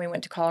 But when we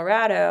went to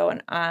Colorado,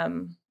 and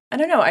I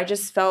don't know, I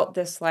just felt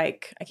this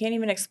like, I can't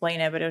even explain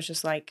it, but it was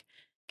just like,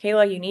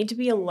 Kayla, you need to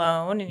be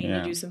alone and you need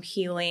to do some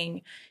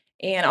healing.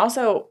 And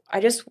also, I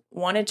just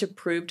wanted to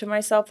prove to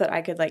myself that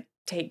I could like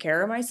take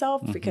care of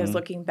myself because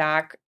looking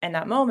back in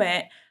that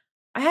moment,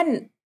 I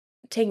hadn't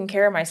taken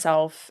care of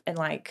myself in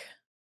like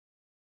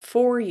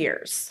 4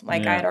 years.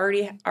 Like I had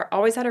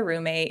always had a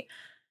roommate.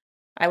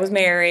 I was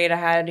married. I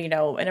had, you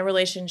know, in a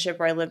relationship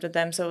where I lived with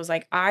them. So it was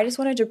like, I just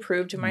wanted to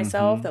prove to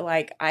myself that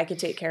like I could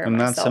take care of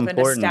myself and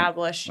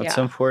establish. It's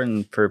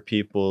important for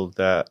people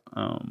that,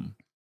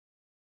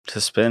 to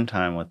spend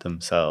time with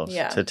themselves,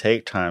 to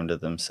take time to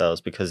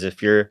themselves, because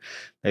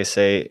they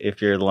say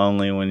if you're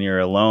lonely when you're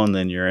alone,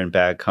 then you're in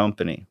bad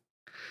company.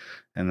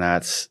 And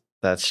that's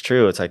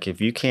true. It's like,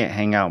 if you can't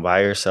hang out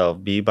by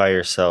yourself, be by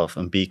yourself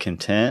and be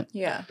content,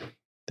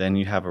 then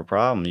you have a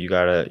problem. You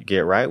got to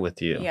get right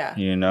with you,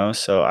 you know?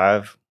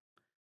 So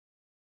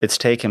it's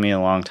taken me a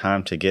long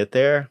time to get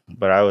there,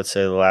 but I would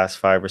say the last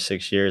 5 or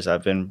 6 years I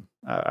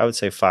would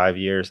say 5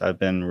 years, I've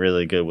been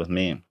really good with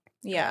me.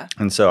 Yeah.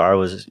 And so I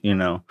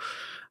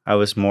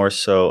was more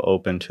so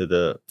open to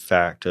the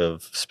fact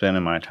of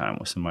spending my time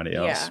with somebody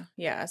else.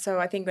 Yeah. So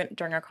I think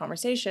during our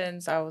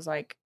conversations, I was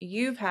like,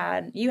 you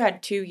had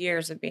 2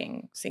 years of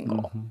being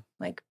single,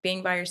 like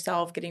being by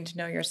yourself, getting to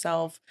know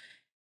yourself.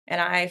 And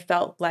I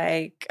felt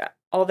like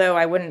although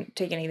I wouldn't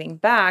take anything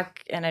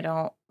back and I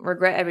don't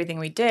regret everything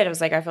we did,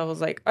 I feel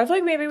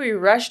like maybe we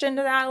rushed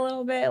into that a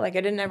little bit. Like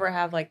I didn't ever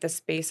have like the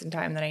space and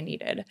time that I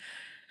needed.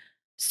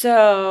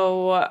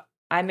 So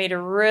I made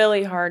a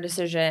really hard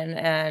decision,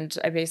 and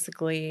I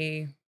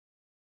basically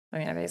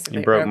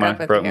You broke broke up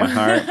with my you.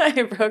 heart.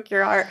 I broke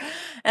your heart.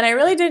 And I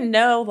really didn't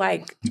know,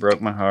 like...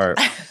 Broke my heart.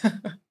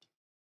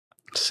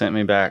 Sent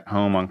me back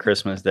home on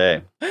Christmas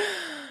Day.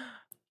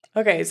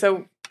 Okay,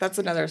 so that's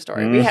another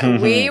story.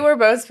 We were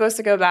both supposed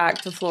to go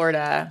back to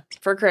Florida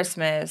for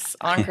Christmas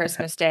on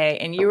Christmas Day,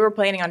 and you were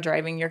planning on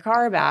driving your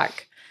car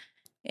back.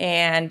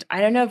 And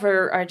I don't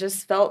know I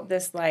just felt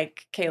this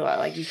like, Kayla,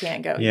 like you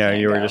can't go. Yeah,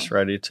 you were go. just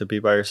ready to be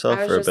by yourself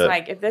for a bit. I was just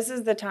like, if this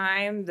is the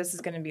time, this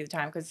is going to be the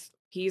time, because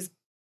he's,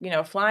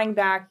 flying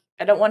back.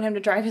 I don't want him to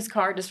drive his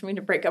car just for me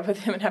to break up with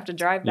him and have to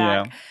drive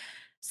back. Yeah.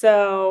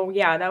 So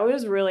yeah, that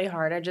was really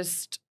hard. I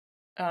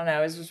don't know.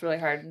 It was just really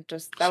hard.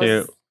 Was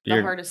the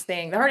hardest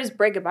thing, the hardest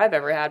breakup I've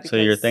ever had. So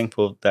you're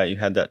thankful that you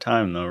had that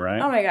time though, right?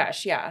 Oh my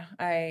gosh. Yeah.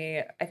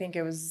 I think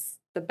it was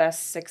the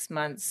best 6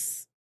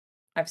 months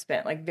I've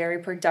spent, like very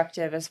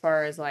productive as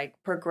far as like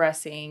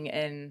progressing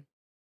in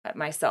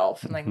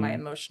myself and like my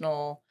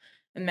emotional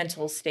and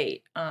mental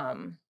state.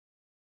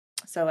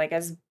 So like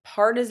as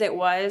hard as it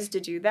was to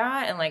do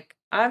that, and like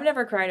I've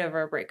never cried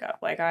over a breakup.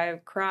 Like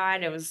I've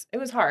cried. It was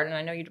hard, and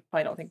I know you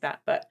probably don't think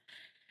that, but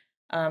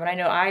and I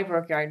know I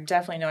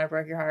definitely know I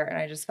broke your heart, and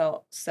I just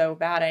felt so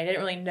bad. I didn't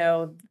really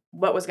know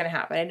what was going to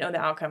happen. I didn't know the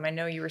outcome. I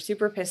know you were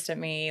super pissed at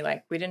me.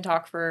 Like we didn't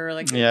talk for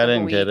like I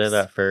didn't get it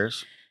at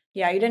first.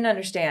 Yeah, you didn't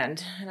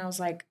understand, and I was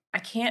like, I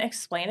can't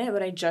explain it,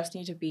 but I just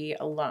need to be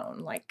alone.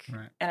 Like,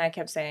 right. And I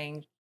kept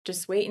saying,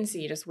 just wait and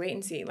see, just wait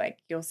and see. Like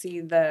you'll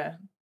see the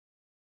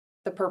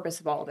purpose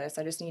of all this.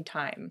 I just need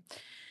time.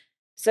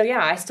 So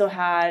yeah, I still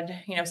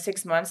had,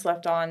 6 months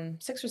left on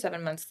 6 or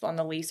 7 months on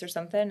the lease or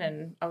something.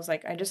 And I was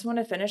like, I just want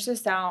to finish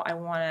this out. I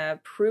want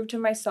to prove to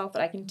myself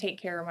that I can take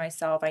care of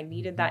myself. I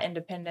needed that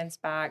independence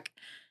back.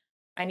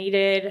 I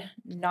needed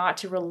not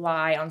to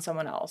rely on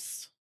someone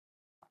else.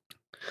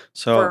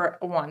 So for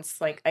once,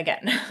 like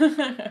again.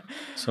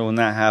 So when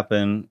that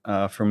happened,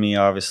 for me,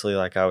 obviously,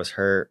 like I was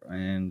hurt,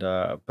 and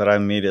but I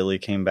immediately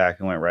came back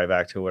and went right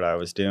back to what I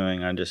was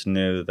doing. I just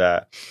knew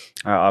that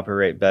I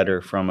operate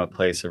better from a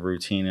place of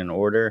routine and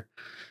order.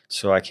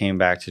 So I came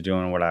back to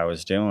doing what I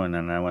was doing,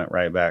 and I went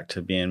right back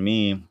to being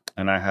me.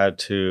 And I had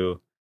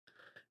to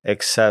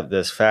accept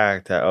this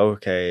fact that,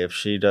 okay, if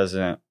she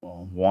doesn't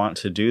want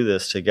to do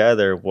this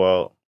together,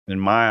 well, in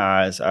my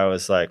eyes, I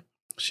was like,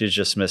 she's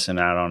just missing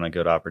out on a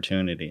good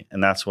opportunity.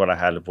 And that's what I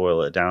had to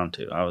boil it down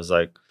to. I was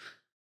like,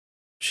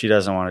 she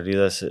doesn't want to do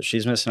this.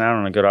 She's missing out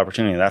on a good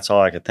opportunity. That's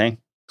all I could think.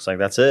 It's like,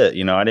 that's it.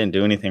 I didn't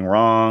do anything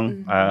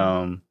wrong.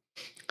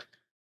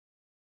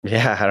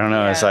 Yeah, I don't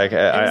know. Yeah, it's like,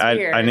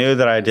 I knew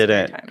that I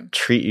didn't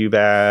treat you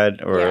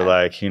bad, or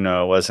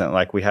it wasn't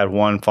like we had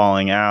one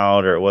falling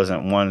out, or it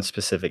wasn't one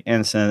specific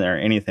incident or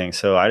anything.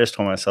 So I just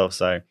told myself,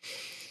 it's like,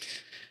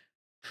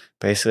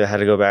 basically, I had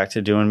to go back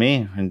to doing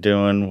me and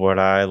doing what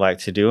I like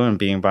to do and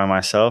being by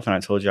myself. And I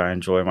told you I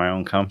enjoy my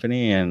own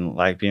company and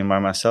like being by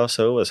myself.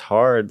 So it was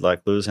hard,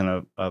 like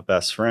losing a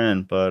best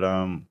friend. But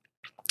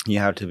you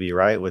have to be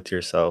right with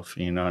yourself.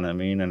 You know what I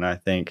mean? And I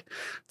think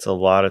it's a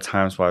lot of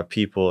times why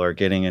people are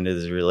getting into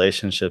these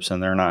relationships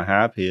and they're not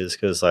happy is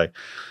because like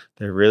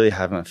they really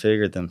haven't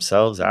figured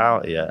themselves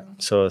out yet.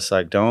 So it's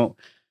like, don't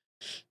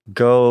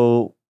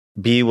go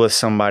be with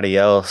somebody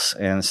else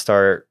and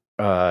start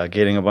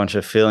getting a bunch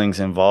of feelings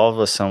involved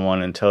with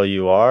someone until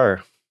you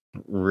are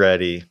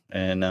ready.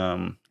 And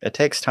it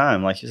takes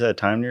time, like you said,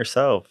 time to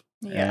yourself.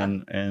 Yeah.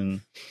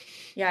 And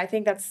yeah, I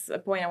think that's a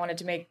point I wanted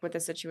to make with the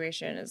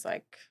situation is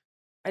like,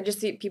 I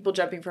just see people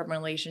jumping from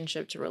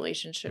relationship to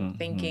relationship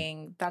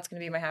thinking that's going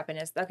to be my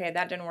happiness. Okay,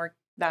 that didn't work.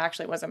 That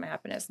actually wasn't my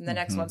happiness. And the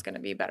next one's going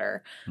to be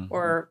better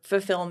or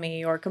fulfill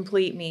me or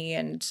complete me.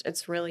 And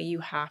it's really, you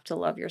have to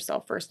love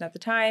yourself first. And at the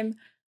time,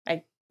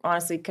 I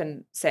honestly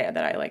couldn't say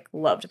that I like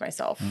loved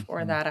myself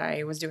or that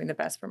I was doing the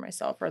best for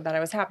myself or that I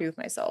was happy with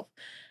myself.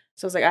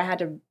 So it's like I had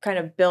to kind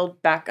of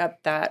build back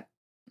up that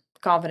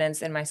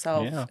confidence in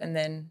myself and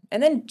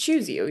then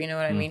choose you. You know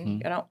what I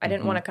mean? I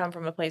didn't want to come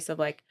from a place of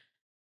like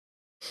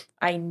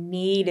I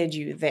needed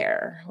you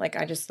there. Like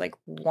I just like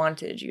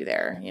wanted you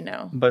there,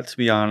 But to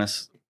be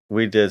honest,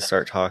 we did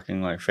start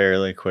talking like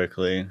fairly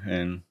quickly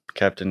and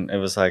it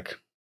was like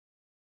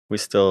we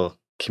still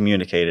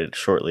communicated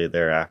shortly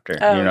thereafter.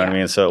 You know what I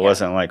mean? So it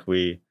wasn't like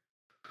we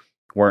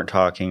weren't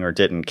talking or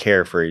didn't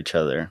care for each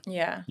other.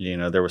 Yeah.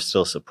 There was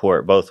still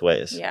support both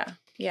ways.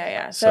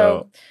 Yeah.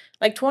 So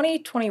like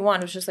 2021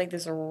 was just like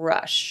this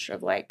rush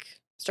of like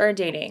started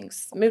dating,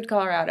 moved to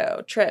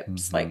Colorado,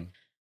 trips, like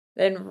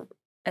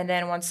and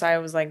then once I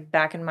was like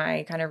back in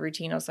my kind of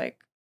routine, I was like,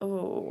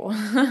 oh,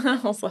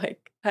 I was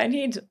like, I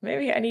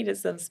needed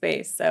some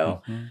space.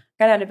 So kind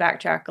of had to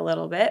backtrack a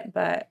little bit,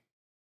 but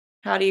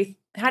how do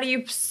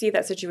you see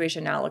that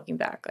situation now looking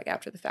back, like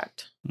after the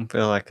fact? I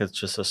feel like it's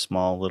just a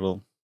small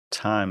little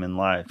time in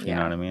life. You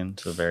know what I mean?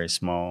 It's a very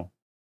small.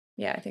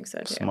 Yeah, I think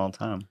so too. Small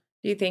time.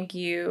 Do you think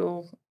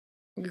you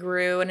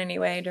grew in any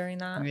way during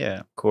that? Yeah,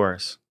 of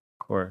course.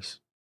 Of course.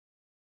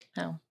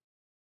 How?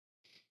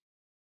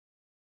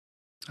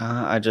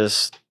 I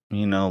just,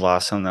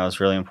 lost something that was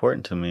really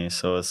important to me.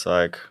 So it's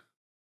like,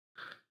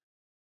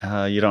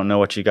 you don't know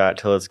what you got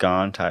till it's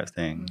gone type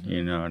thing.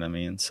 You know what I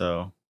mean?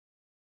 So,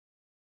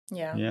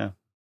 Yeah. yeah.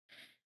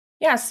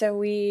 Yeah, so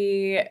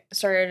we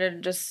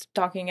started just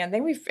talking. I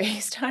think we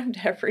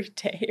FaceTimed every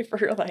day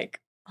for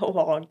like a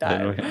long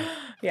time. we?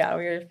 Yeah,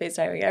 we were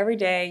FaceTiming every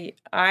day.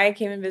 I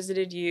came and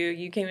visited you.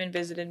 You came and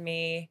visited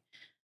me.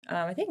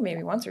 I think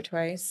maybe once or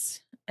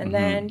twice. And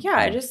then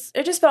Mhm.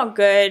 it just felt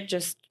good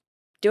just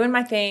doing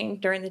my thing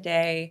during the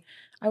day.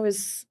 I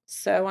was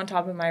so on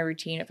top of my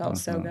routine. It felt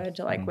so good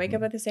to like wake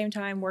up at the same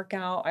time, work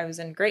out. I was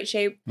in great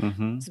shape.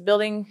 Was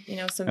building,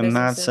 some And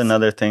that's businesses.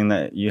 another thing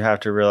that you have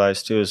to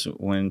realize too is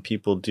when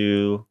people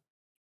do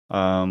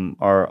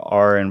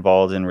are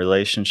involved in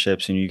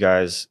relationships and you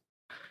guys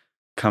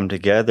come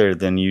together,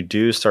 then you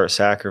do start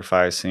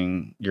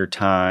sacrificing your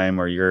time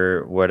or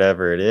your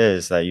whatever it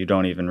is that you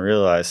don't even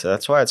realize. So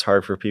that's why it's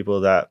hard for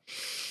people that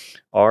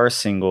are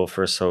single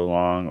for so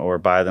long or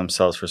by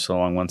themselves for so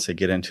long, once they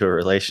get into a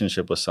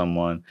relationship with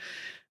someone,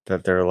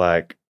 that they're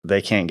like,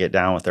 they can't get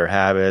down with their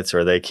habits,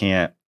 or they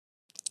can't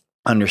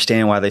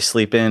understand why they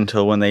sleep in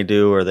till when they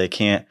do, or they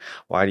can't,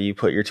 why do you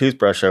put your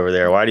toothbrush over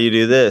there? Why do you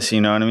do this? You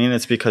know what I mean?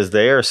 It's because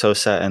they are so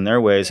set in their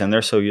ways and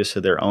they're so used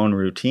to their own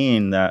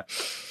routine that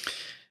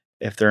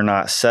if they're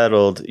not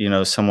settled,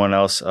 someone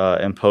else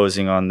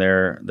imposing on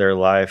their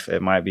life,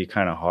 it might be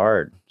kind of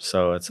hard.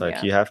 So it's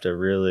like you have to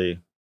really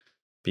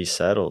be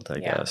settled, I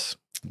guess.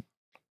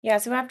 Yeah.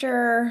 So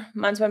after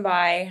months went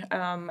by,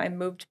 I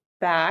moved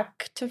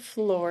back to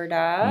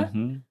Florida,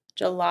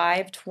 July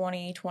of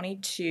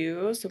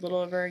 2022, so a little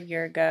over a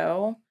year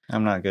ago.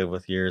 I'm not good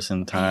with years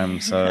and time,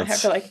 so I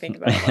have to like think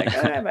about it, like,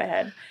 oh, I have my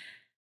head.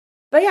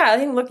 But yeah, I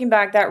think looking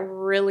back,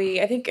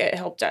 I think it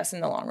helped us in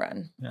the long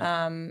run.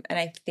 Yeah. And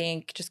I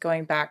think just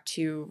going back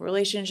to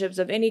relationships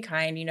of any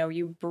kind,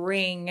 you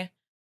bring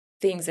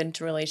things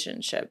into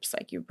relationships,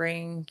 like you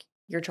bring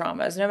your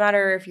traumas, no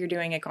matter if you're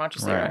doing it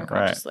consciously or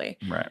unconsciously.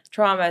 Right.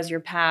 Traumas,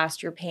 your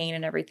past, your pain,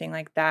 and everything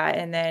like that.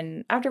 And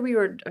then after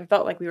I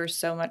felt like we were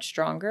so much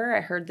stronger. I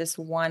heard this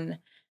one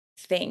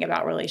thing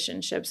about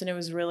relationships, and it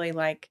was really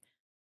like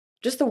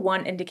just the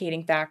one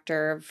indicating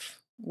factor of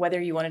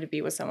whether you wanted to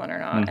be with someone or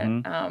not.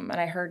 And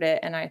I heard it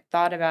and I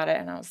thought about it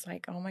and I was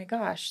like, oh my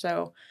gosh.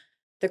 So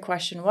the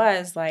question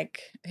was like,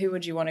 who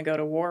would you want to go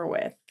to war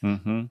with?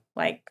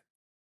 Like,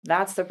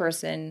 that's the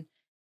person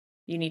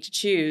you need to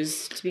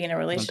choose to be in a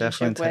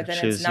relationship with.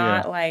 And it's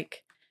not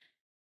like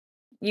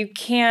you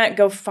can't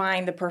go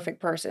find the perfect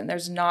person.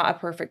 There's not a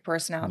perfect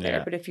person out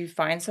there. But if you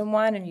find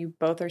someone and you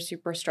both are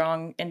super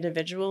strong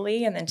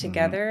individually and then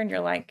together and you're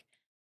like,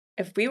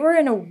 if we were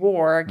in a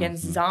war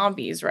against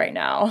zombies right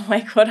now,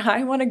 like, would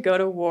I want to go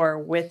to war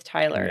with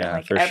Tyler? Yeah,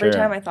 and like every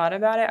time I thought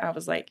about it, I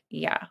was like,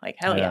 yeah, like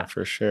hell yeah.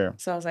 For sure.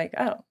 So I was like,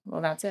 oh,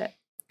 well, that's it.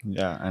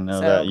 Yeah, I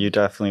know that you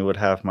definitely would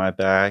have my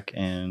back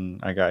and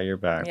I got your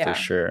back for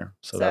sure.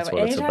 So that's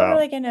what it's about. Anytime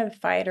we're like in a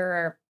fight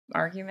or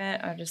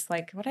argument, I'm just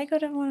like, would I go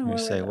to one war?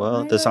 You say,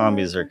 well, the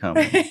zombies are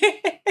coming.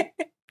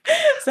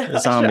 So the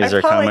zombies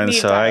are coming,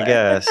 so Tyler. I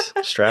guess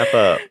strap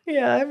up.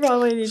 Yeah, I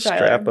probably need Tyler.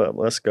 Strap up.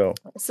 Let's go.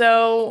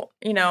 So,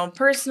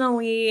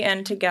 personally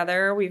and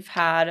together, we've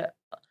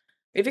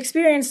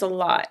experienced a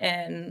lot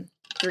in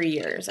 3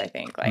 years, I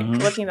think. Like,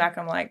 looking back,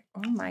 I'm like,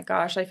 oh my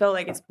gosh, I feel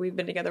like we've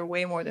been together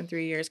way more than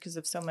 3 years because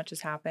of so much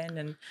has happened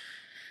and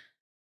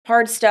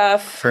hard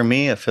stuff. For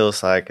me, it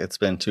feels like it's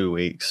been 2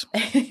 weeks.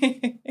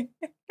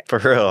 For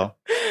real.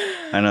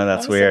 I know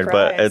that's weird,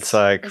 but it's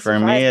like for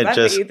me, it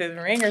just you the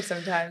ringer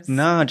sometimes.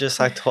 No,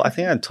 just I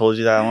think I told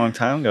you that a long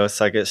time ago.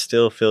 It's like it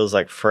still feels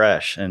like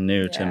fresh and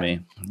new to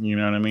me. You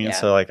know what I mean? Yeah.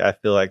 So like I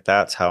feel like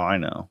that's how I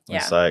know.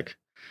 It's like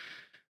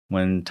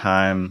when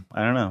time,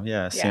 I don't know.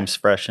 Yeah, it seems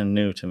fresh and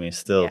new to me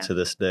still to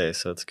this day.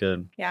 So it's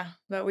good. Yeah,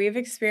 but we've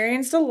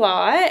experienced a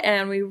lot,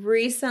 and we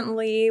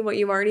recently, what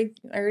you already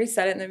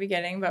said it in the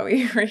beginning, but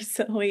we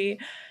recently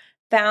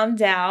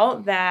found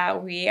out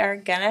that we are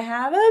gonna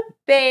have a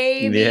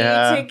baby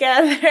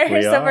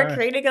together. So we're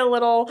creating a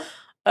little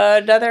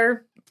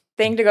another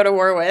thing to go to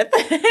war with.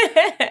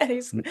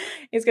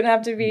 he's gonna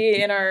have to be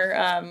in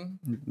our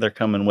they're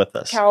coming with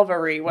us.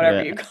 Cavalry,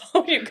 whatever you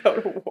call you go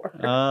to war.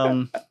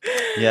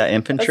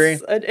 Infantry.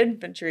 An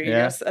infantry.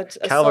 Yeah. Yes, a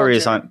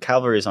cavalry's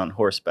on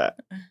horseback.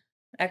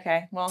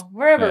 Okay, well,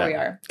 wherever we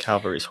are.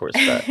 Cavalry's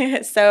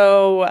horseback.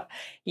 So,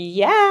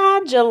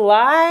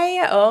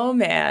 July. Oh,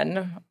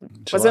 man.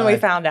 Was when we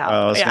found out.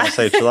 I was going to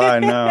say July,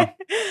 no.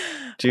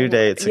 Due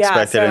date's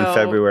expected in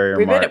February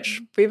or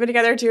March. We've been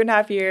together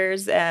 2.5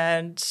 years,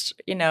 and,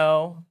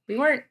 we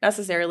weren't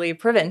necessarily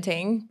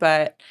preventing,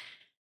 but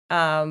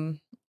one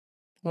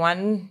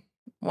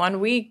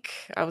week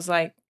I was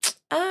like,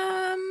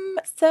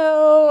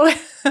 so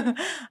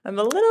I'm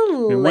a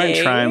little late. We weren't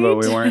trying, but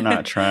we weren't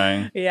not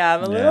trying.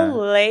 I'm a little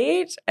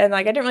late. And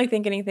like, I didn't really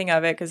think anything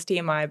of it because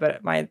TMI,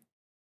 but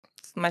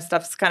my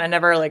stuff's kind of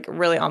never like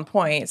really on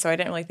point. So I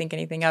didn't really think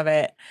anything of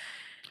it.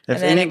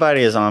 If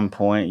anybody is on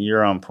point,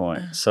 you're on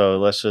point. So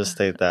let's just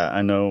state that.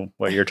 I know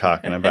what you're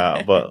talking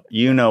about, but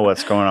you know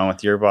what's going on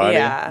with your body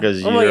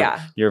because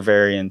you're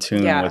very in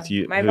tune with who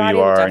you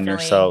are and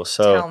yourself.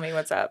 So tell me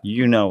what's up.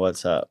 You know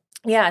what's up.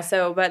 Yeah.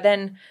 So, but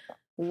then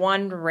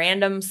one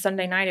random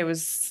Sunday night, it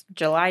was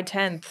July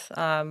 10th,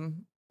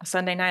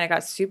 Sunday night, I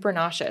got super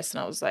nauseous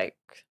and I was like,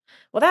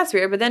 well, that's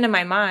weird. But then in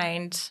my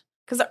mind,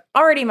 because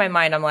already in my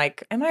mind, I'm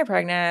like, am I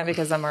pregnant?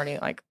 Because I'm already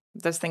like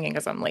just thinking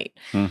because I'm late.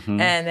 Mm-hmm.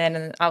 And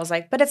then I was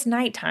like, but it's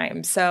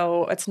nighttime.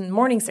 So it's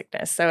morning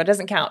sickness. So it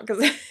doesn't count because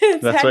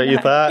that's what you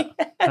thought?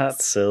 Yes.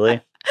 That's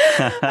silly.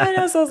 I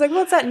know. So I was like,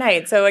 well, it's at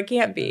night. So it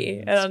can't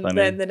be. And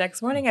then the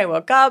next morning I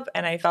woke up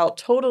and I felt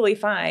totally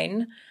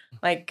fine.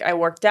 Like I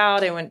worked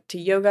out, I went to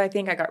yoga, I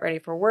think I got ready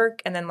for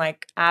work. And then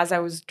like, as I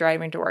was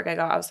driving to work, I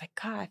was like,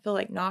 God, I feel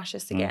like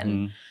nauseous again.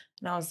 Mm-hmm.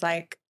 And I was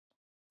like,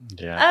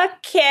 yeah.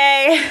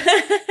 Okay.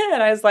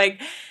 And I was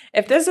like,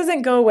 if this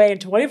doesn't go away in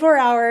 24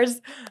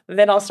 hours,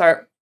 then I'll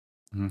start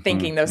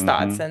thinking those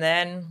thoughts. And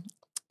then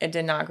it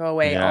did not go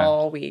away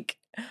all week.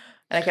 And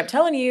I kept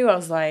telling you, I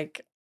was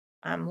like,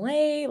 I'm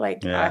late.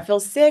 Like, I feel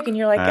sick. And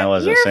you're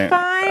like, you're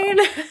fine.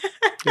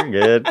 You're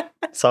good.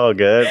 It's all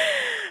good.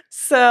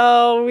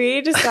 So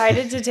we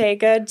decided to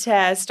take a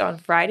test on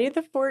Friday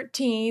the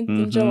 14th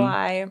in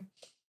July.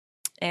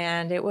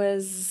 And it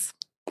was...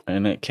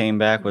 And it came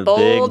back with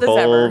bold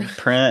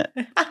print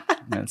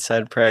and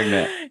said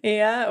pregnant.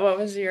 Yeah. What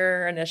was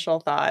your initial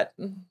thought?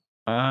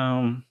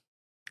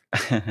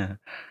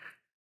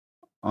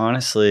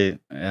 Honestly,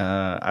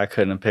 I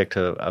couldn't have picked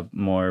a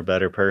more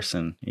better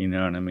person. You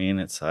know what I mean?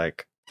 It's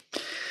like,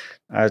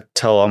 I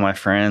tell all my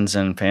friends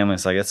and family,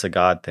 it's like, it's a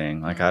God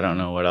thing. Like, I don't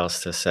know what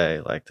else to say.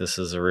 Like, this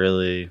is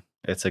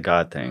it's a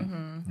God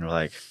thing.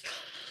 Like,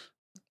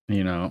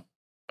 you know,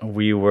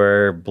 we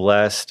were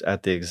blessed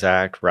at the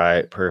exact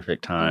right,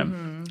 perfect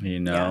time, you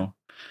know?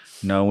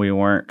 No, we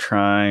weren't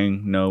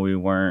trying. No, we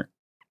weren't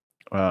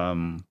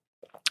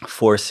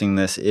forcing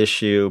this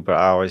issue, but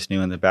I always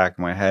knew in the back of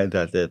my head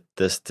that if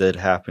this did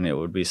happen, it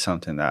would be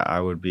something that I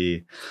would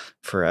be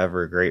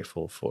forever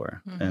grateful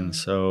for. And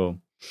so,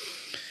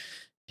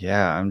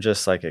 yeah, I'm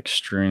just like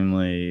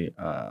extremely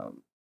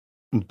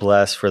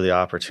blessed for the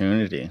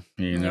opportunity.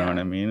 You know what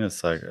I mean?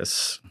 It's like,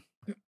 it's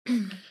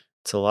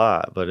a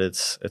lot, but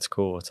it's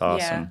cool. It's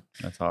awesome. Yeah.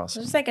 That's awesome.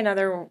 It's just like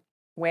another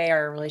way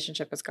our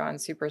relationship has gone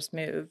super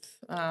smooth.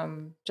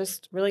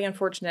 Just really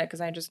unfortunate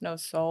because I just know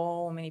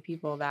so many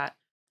people that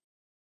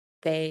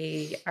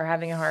they are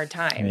having a hard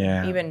time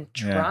even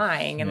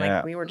trying. And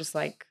like, we were just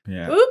like,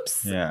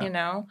 oops, you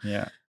know?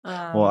 Yeah.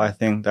 Well, I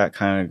think that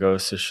kind of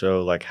goes to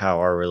show like how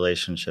our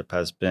relationship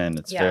has been.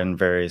 It's been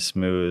very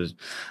smooth,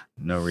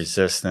 no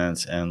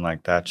resistance. And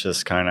like, that's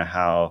just kind of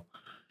how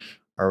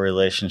our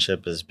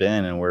relationship has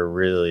been. And we're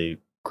really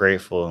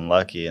grateful and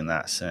lucky in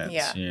that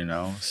sense, you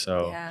know?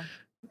 So,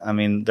 I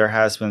mean, there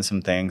has been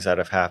some things that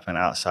have happened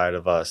outside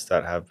of us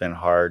that have been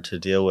hard to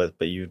deal with,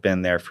 but you've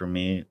been there for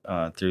me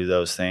through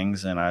those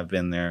things. And I've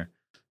been there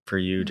for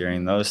you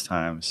during those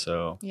times.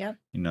 So, you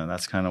know,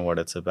 that's kind of what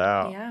it's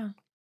about. Yeah.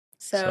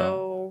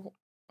 So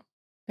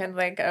kind of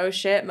like, oh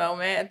shit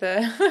moment at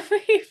the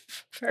we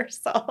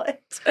first saw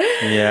it.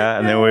 Yeah,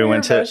 and then we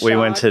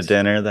went to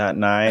dinner that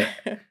night.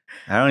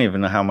 I don't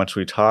even know how much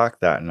we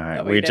talked that night.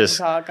 No, we didn't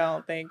talk, I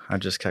don't think. I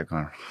just kept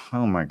going,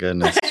 oh my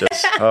goodness,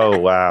 just oh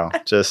wow.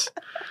 Just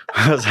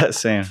what was that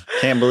saying?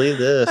 Can't believe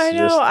this. I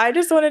know. I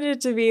just wanted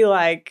it to be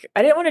like,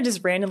 I didn't want to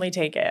just randomly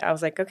take it. I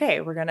was like,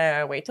 okay, we're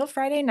gonna wait till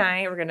Friday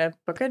night. We're gonna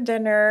book a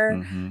dinner.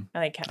 And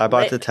I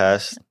bought the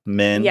test.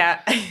 Men,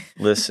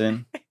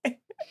 listen.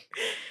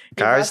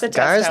 Guys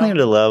need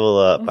to level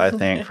up, I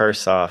think,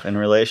 first off. In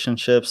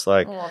relationships,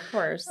 like, well, of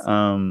course.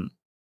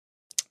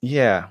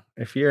 Yeah,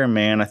 if you're a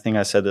man, I think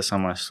I said this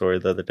on my story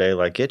the other day,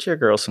 like, get your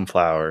girl some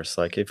flowers.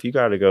 Like, if you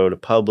got to go to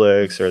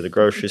Publix or the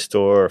grocery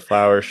store or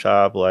flower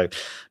shop, like,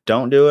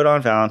 don't do it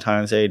on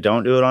Valentine's Day.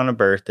 Don't do it on a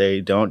birthday.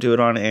 Don't do it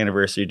on an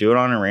anniversary. Do it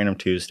on a random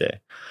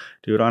Tuesday.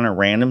 Do it on a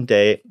random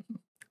date.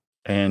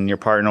 And your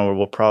partner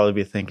will probably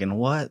be thinking,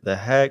 what the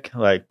heck?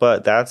 Like,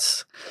 but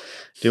that's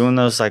doing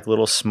those like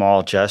little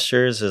small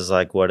gestures is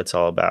like what it's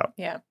all about.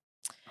 Yeah.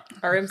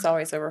 Our room's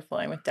always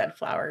overflowing with dead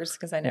flowers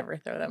because I never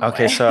throw them away.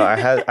 Okay, so I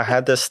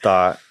had this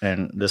thought,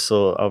 and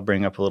I'll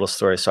bring up a little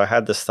story. So I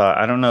had this thought.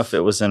 I don't know if it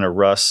was in a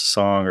Russ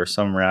song or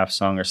some rap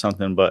song or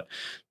something, but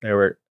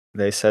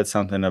they said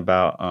something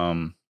about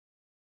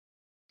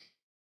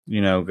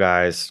you know,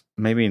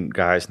 maybe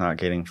guys not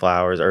getting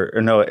flowers,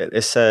 or no,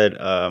 it said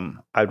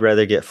I'd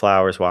rather get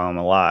flowers while I'm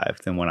alive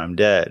than when I'm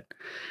dead.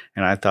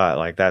 And I thought,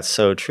 like, that's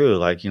so true.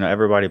 Like, you know,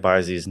 everybody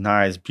buys these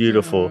nice,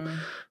 beautiful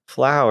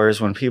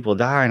flowers when people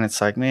die, and it's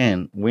like,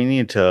 man, we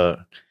need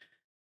to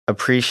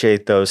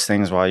appreciate those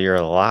things while you're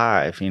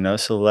alive, you know?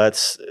 So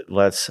let's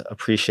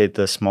appreciate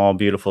the small,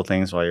 beautiful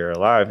things while you're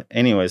alive.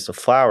 Anyways, the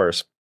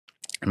flowers,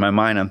 in my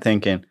mind, I'm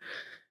thinking,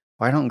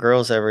 why don't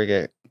girls ever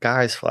get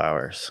guys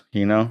flowers,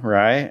 you know,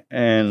 right?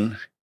 And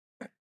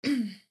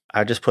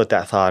I just put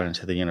that thought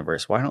into the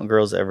universe. Why don't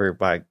girls ever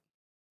buy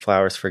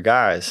flowers for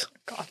guys?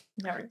 God.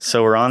 Never.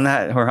 So we're on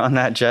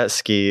that jet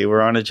ski.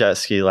 We're on a jet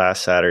ski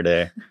last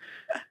Saturday.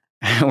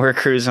 We're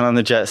cruising on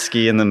the jet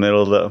ski in the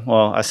middle of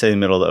I say the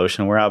middle of the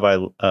ocean. We're out by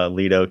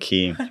Lido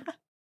Key.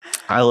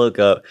 I look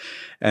up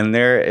and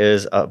there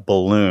is a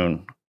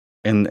balloon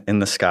in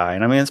the sky.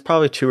 And I mean, it's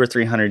probably 200 or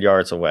 300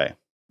 yards away.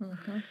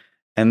 Mm-hmm.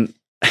 And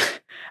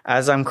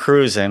as I'm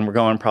cruising, we're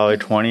going probably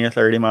 20 or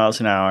 30 miles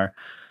an hour.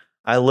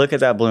 I look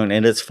at that balloon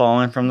and it's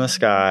falling from the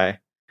sky.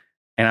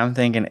 And I'm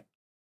thinking,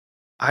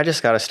 I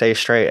just got to stay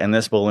straight and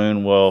this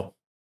balloon will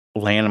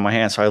land in my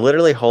hand. So I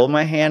literally hold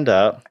my hand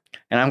up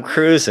and I'm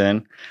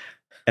cruising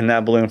and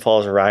that balloon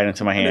falls right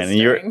into my hand.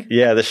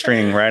 The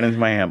string right into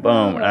my hand.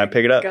 Boom. And I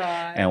pick it up.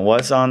 God. And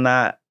what's on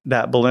that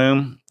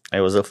balloon?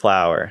 It was a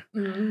flower.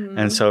 Mm-hmm.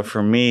 And so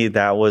for me,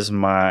 that was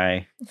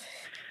my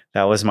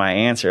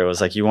answer. It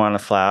was like, you want a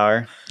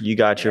flower? You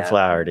got your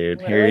flower, dude.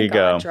 Literally, here you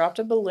go. Dropped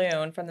a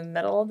balloon from the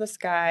middle of the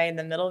sky in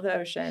the middle of the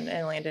ocean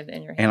and landed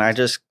in your hand. And I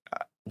just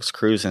was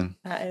cruising.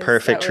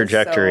 Perfect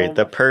trajectory. So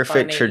the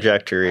perfect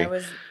trajectory.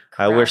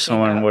 I wish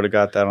someone would have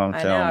got that on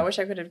film. I know. I wish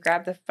I could have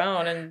grabbed the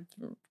phone and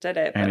did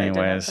it. But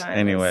anyways.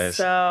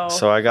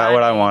 So I got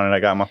what I wanted.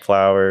 I got my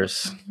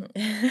flowers.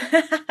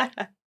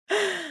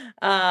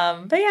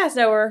 But yeah,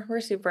 so we're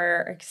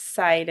super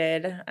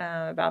excited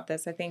about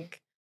this. I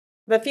think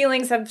the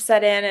feelings have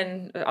set in,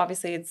 and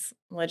obviously it's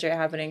legit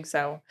happening.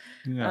 So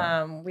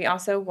we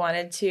also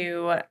wanted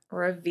to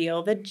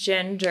reveal the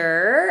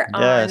gender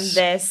on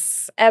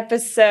this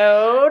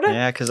episode.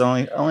 Yeah, because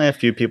only a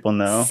few people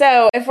know.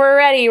 So if we're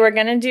ready, we're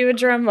going to do a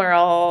drum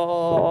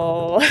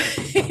roll.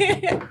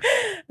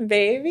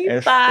 Baby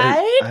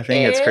Fite. I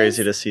think it's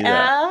crazy to see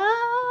that.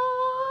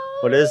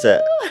 What is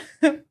it?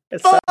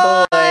 It's boy. a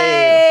boy.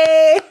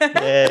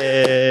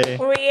 Yay.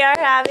 We are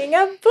having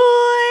a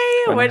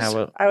boy, which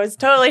I was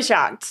totally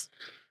shocked.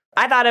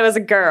 I thought it was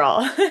a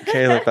girl.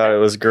 Kayla thought it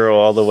was girl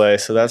all the way,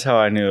 so that's how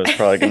I knew it was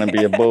probably going to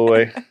be a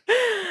boy.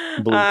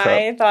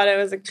 I thought it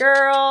was a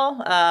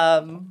girl,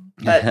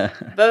 but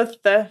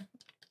both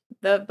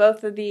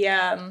of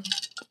the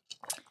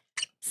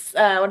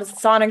what is it,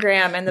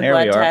 sonogram and the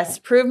blood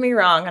test proved me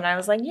wrong. And I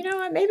was like, you know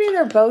what? Maybe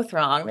they're both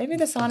wrong. Maybe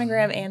the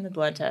sonogram and the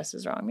blood test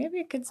is wrong. Maybe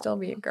it could still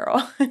be a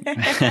girl. But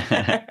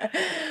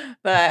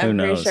I'm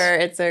pretty sure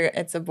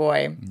it's a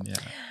boy. Yeah.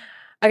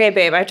 Okay,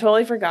 babe, I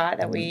totally forgot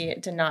that we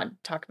did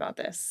not talk about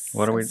this.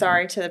 What are we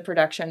Sorry to the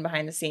production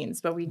behind the scenes,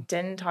 but we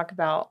didn't talk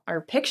about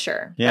our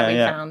picture that we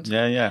found.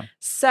 Yeah.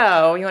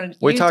 So you want to...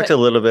 We talked a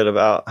little bit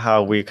about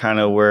how we kind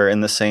of were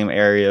in the same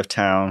area of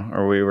town,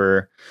 or we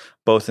were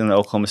both in the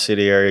Oklahoma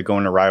City area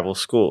going to rival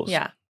schools.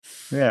 Yeah.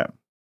 Yeah.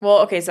 Well,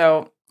 okay,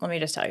 so let me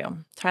just tell you.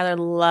 Tyler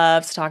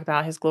loves to talk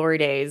about his glory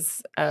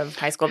days of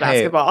high school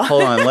basketball.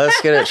 Hold on,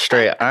 let's get it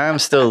straight. I am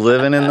still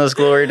living in those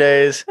glory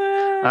days.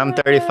 I'm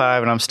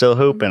 35 and I'm still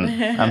hooping.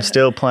 I'm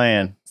still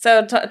playing.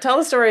 So tell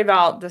the story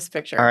about this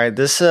picture. All right,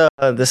 this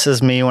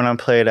is me when I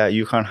played at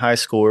Yukon High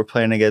School. We're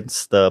playing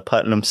against the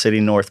Putnam City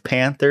North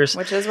Panthers,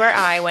 which is where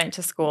I went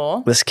to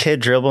school. This kid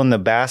dribbling the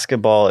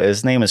basketball,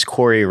 his name is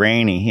Corey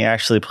Rainey. He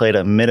actually played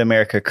at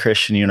Mid-America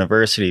Christian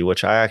University,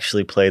 which I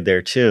actually played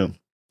there too.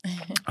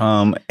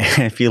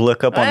 If you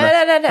look up on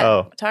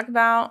talk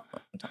about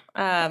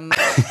what?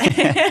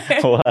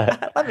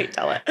 Let me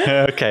tell it.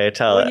 Okay,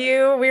 tell it.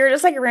 We were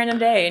just like a random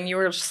day and you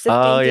were sifting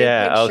through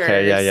pictures.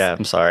 Okay, yeah.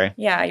 I'm sorry.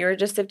 Yeah, you were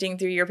just sifting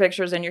through your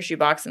pictures in your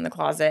shoebox in the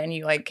closet and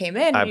you like came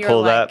in. I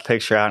pulled that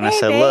picture out and I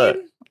said, babe, look,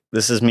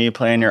 this is me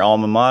playing your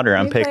alma mater.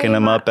 I'm picking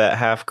him up at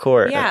half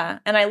court. Yeah,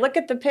 and I look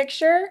at the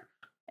picture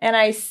and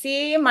I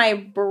see my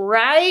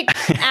bright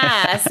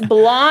ass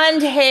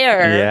blonde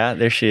hair. Yeah,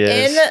 there she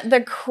is. In the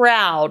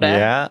crowd.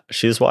 Yeah,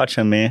 she's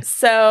watching me.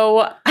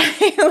 So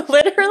I'm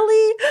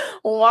literally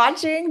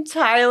watching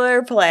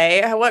Tyler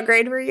play. What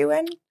grade were you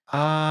in?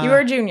 You were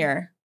a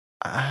junior.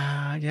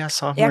 Yeah,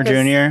 sophomore,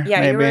 junior. Yeah,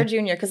 maybe. You were a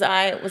junior because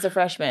I was a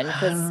freshman. I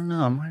don't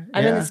know.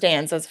 I'm in the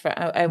stands.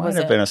 I might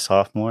have been a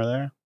sophomore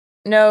there.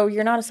 No,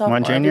 you're not a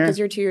sophomore junior? Because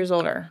you're 2 years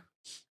older.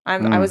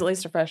 I was at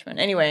least a freshman.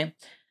 Anyway.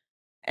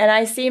 And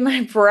I see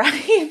my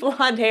bright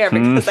blonde hair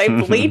because I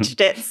bleached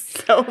it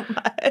so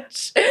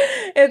much.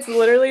 It's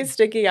literally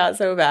sticking out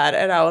so bad.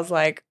 And I was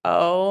like,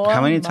 oh,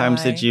 how many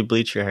times did you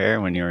bleach your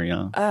hair when you were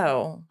young?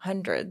 Oh,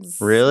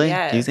 hundreds. Really?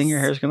 Yes. Do you think your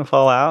hair's going to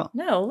fall out?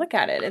 No, look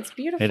at it. It's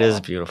beautiful. It is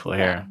beautiful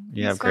hair.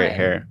 You have great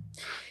hair.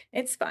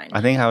 It's fine.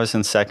 I think I was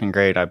in second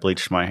grade. I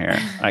bleached my hair.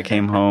 I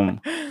came home.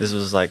 This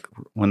was like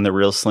when the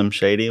real Slim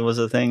Shady was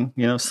a thing,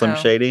 Slim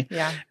Shady.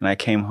 Yeah. And I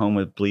came home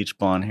with bleached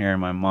blonde hair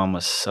and my mom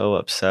was so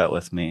upset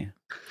with me.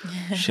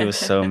 She was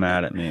so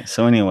mad at me.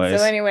 So anyway,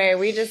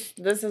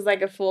 this is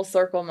like a full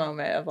circle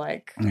moment of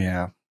like,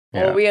 yeah.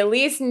 Well, we at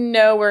least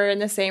know we're in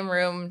the same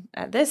room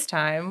at this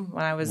time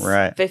when I was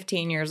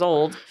 15 years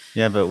old.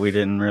 Yeah, but we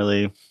didn't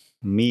really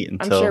meet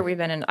until. I'm sure we've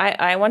been in.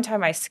 I one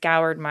time I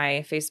scoured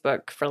my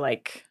Facebook for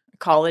like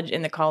college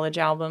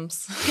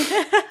albums.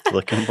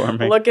 Looking for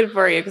me? Looking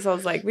for you because I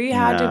was like, we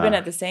had to have been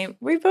at the same.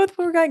 We both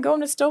were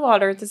going to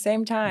Stillwater at the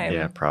same time.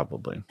 Yeah,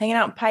 probably. Hanging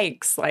out in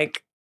Pikes.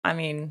 Like, I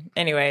mean,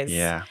 anyways.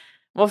 Yeah.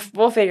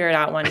 We'll figure it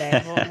out one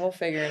day. We'll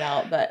figure it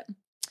out. But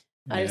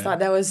I just Yeah. thought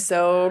that was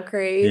so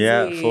crazy.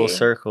 Yeah, full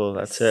circle.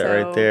 That's it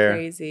right So there.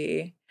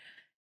 crazy.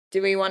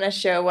 Do we want to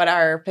show what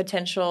our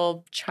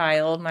potential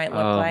child might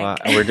look Oh, like? wow.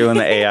 We're doing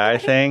the AI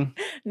thing?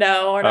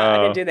 No, we're not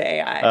going Oh. to do the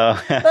AI.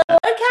 Oh.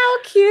 But look how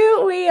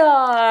cute we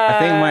are. I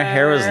think my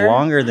hair was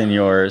longer than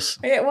yours.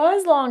 It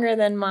was longer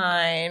than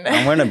mine.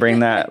 I'm going to bring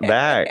that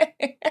back.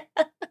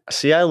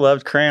 See, I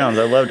loved crayons.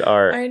 I loved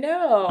art. I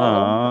know.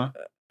 Aw.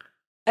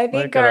 I think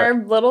Look at our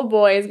little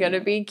boy is going to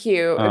be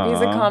cute. If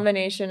he's a Aw.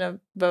 combination of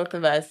both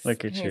of us,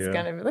 Look at he's you.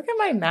 going to be. Look at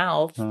my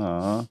mouth.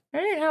 Aw. I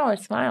don't know how I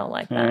smile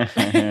like that.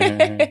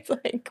 It's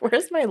like,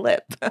 where's my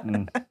lip?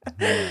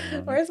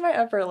 Where's my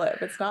upper lip?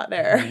 It's not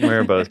there.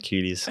 We're both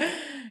cuties.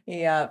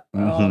 Yep.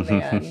 Oh,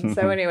 man.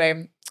 So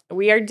anyway,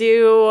 we are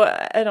due,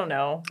 I don't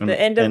know, the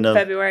end of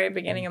February,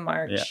 beginning of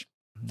March.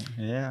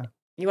 Yeah.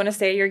 You want to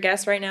say your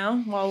guess right now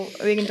while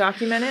we can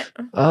document it?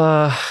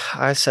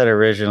 I said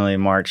originally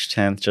March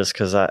 10th just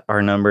because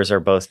our numbers are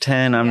both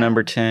 10. I'm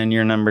number 10.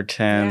 You're number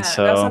 10. Yeah,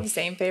 so we also have the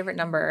same favorite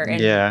number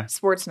and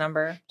sports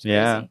number.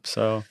 Yeah.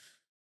 So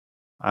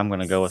I'm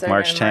going to go with So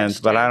March you're gonna 10th,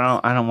 March but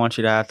 10th. I don't want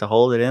you to have to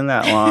hold it in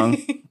that long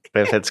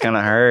if it's going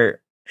to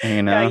hurt,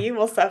 Yeah, you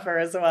will suffer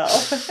as well.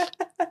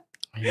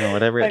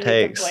 Whatever it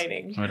takes.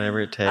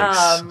 Whatever it takes.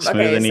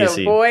 Smooth and easy.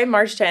 So boy,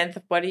 March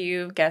 10th, what do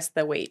you guess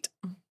the weight?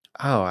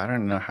 Oh, I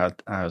don't know how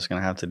I was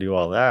going to have to do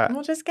all that.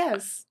 Well, just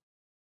guess.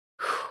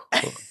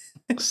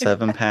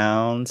 7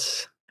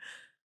 pounds,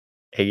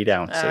 8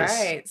 ounces. All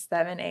right,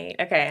 7, 8.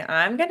 Okay,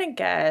 I'm going to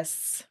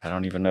guess. I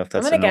don't even know if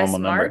that's I'm a going to guess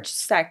normal number. March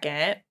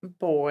 2nd,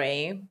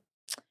 boy,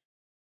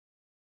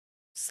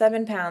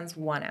 7 pounds,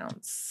 1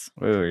 ounce.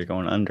 Ooh, you're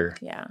going under.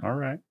 Yeah. All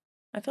right.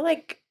 I feel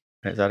like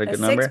Is that a good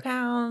 6 number?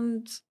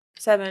 pound,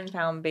 7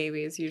 pound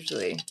baby is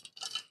usually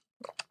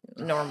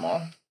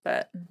normal,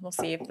 but we'll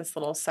see if this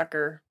little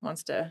sucker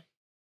wants to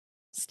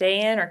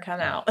stay in or come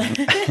out.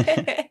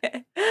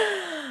 Okay,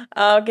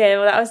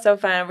 well, that was so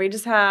fun. We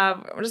just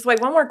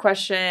like one more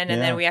question,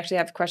 and then we actually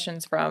have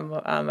questions from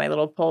my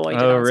little poll I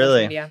did on social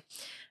media.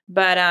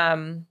 But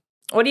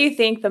what do you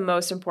think the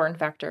most important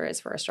factor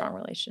is for a strong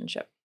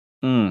relationship?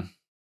 The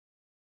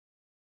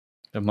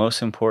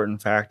most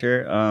important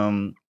factor,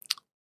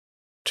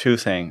 2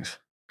 things.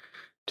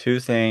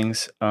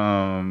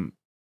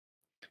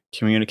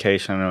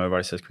 Communication. I know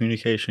everybody says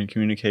communication.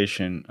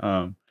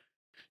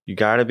 You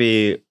got to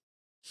be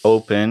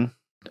open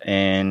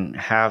and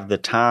have the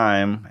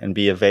time and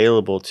be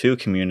available to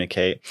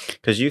communicate,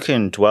 because you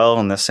can dwell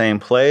in the same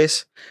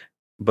place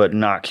but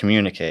not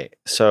communicate.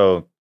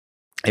 So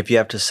if you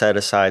have to set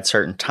aside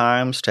certain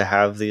times to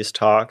have these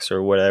talks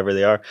or whatever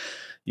they are,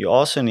 you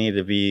also need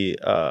to be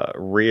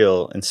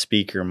real and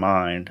speak your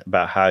mind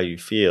about how you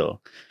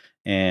feel.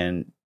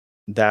 And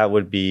that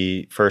would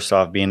be, first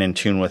off, being in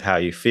tune with how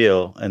you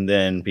feel, and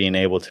then being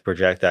able to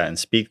project that and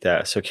speak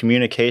that. So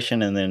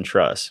communication, and then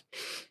trust.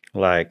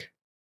 Like,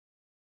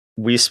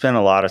 we spent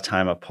a lot of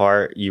time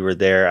apart. You were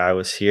there, I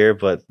was here,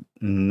 but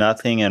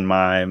nothing in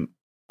my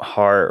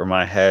heart or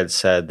my head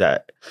said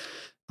that,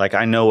 like,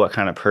 I know what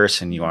kind of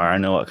person you are. I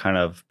know what kind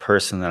of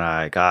person that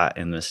I got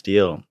in this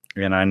deal.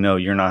 And I know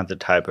you're not the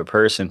type of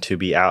person to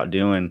be out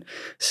doing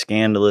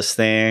scandalous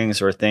things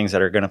or things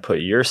that are going to put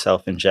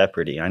yourself in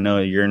jeopardy. I know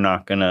you're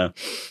not going to,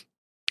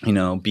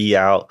 be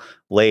out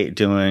late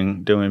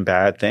doing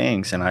bad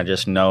things. And I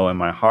just know in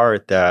my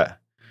heart that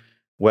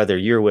whether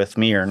you're with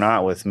me or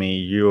not with me,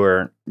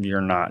 you're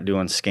not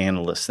doing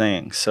scandalous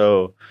things.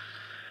 So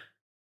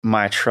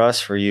my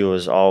trust for you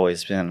has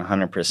always been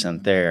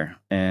 100% there.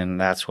 And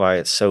that's why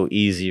it's so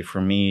easy for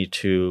me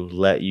to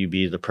let you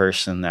be the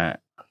person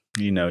that,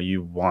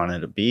 you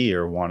wanted to be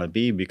or want to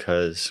be,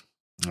 because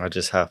I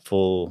just have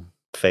full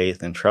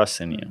faith and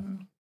trust in you.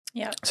 Mm-hmm.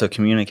 Yeah. So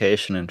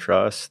communication and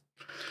trust.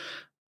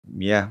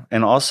 Yeah.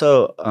 And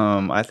also,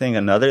 I think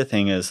another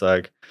thing is,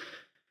 like,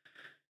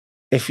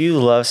 if you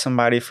love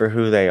somebody for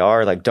who they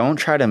are, like, don't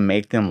try to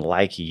make them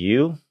like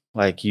you.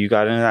 Like, you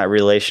got into that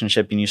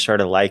relationship and you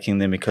started liking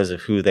them because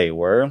of who they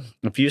were.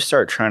 If you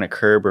start trying to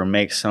curb or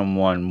make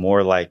someone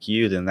more like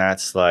you, then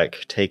that's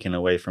like taken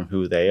away from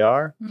who they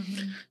are.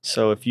 Mm-hmm.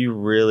 So if you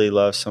really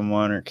love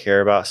someone or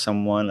care about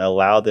someone,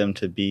 allow them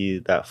to be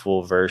that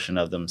full version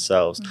of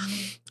themselves.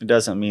 Mm-hmm. It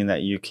doesn't mean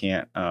that you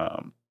can't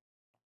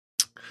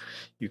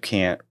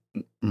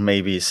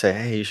maybe say,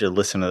 hey, you should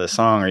listen to the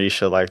song, or you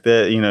should like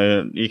that.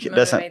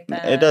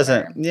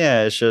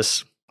 It's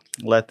just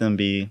let them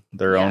be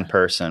their own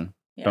person.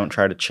 Yeah. Don't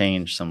try to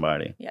change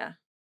somebody. Yeah.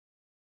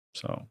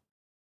 So.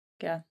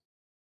 Yeah. Do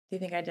you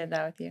think I did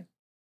that with you?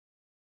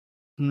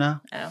 No.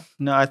 Oh.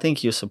 No, I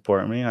think you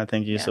support me. I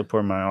think you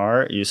support my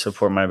art. You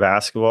support my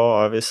basketball,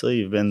 obviously.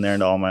 You've been there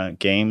to all my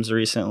games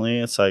recently.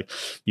 It's like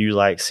you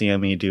like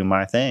seeing me do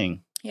my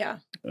thing. Yeah.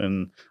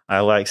 And I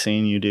like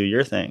seeing you do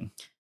your thing.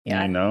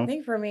 Yeah. I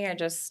think for me,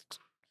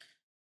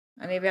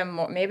 maybe I'm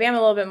a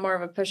little bit more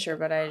of a pusher,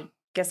 but I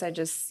guess I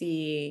just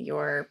see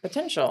your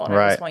potential, and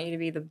I just want you to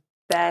be the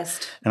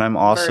best. And I'm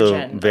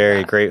also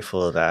very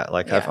grateful of that.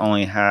 Like, I've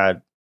only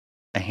had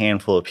a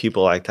handful of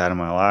people like that in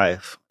my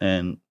life.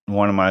 And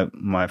one of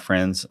my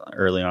friends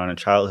early on in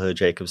childhood,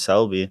 Jacob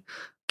Selby,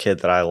 kid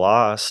that I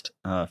lost,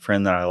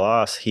 friend that I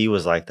lost, he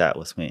was like that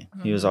with me.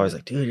 He was always Mhm.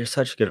 like, dude, you're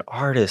such a good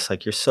artist.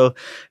 Like, you're so,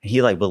 and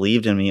he like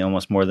believed in me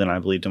almost more than I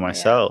believed in Yeah.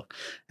 myself.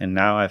 And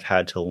now I've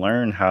had to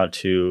learn how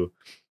to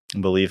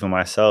believe in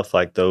myself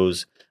like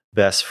those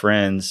best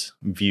friends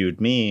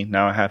viewed me.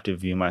 Now I have to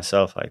view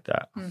myself like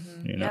that,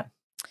 you know? Yep,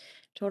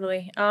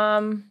 totally.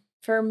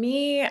 For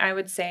me, I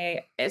would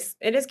say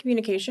it is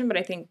communication, but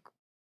I think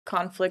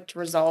conflict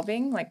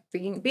resolving, like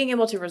being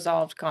able to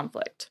resolve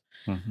conflict.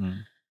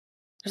 Mhm.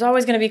 There's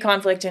always going to be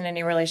conflict in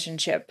any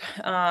relationship.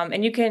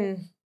 And you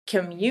can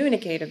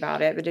communicate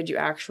about it, but did you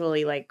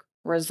actually like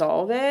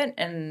resolve it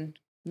and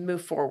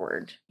move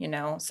forward,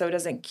 so it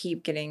doesn't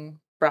keep getting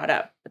brought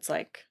up. It's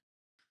like,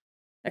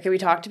 okay, we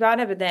talked about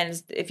it, but then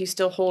if you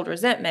still hold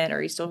resentment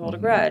or you still hold a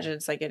Mhm. grudge,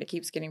 it's like it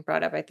keeps getting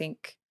brought up. I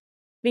think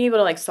being able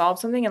to like solve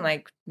something and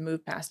like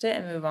move past it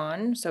and move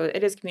on. So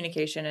it is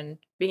communication and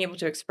being able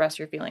to express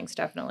your feelings,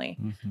 definitely.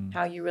 Mhm.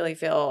 How you really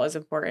feel is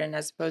important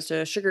as opposed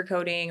to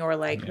sugarcoating or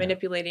like Yeah.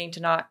 manipulating to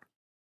not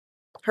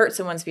hurt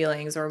someone's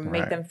feelings or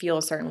make Right. them feel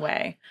a certain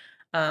way.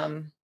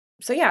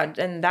 So yeah,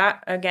 and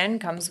that again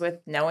comes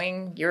with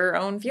knowing your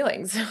own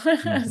feelings. So I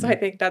Mhm.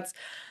 think that's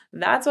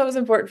what was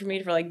important for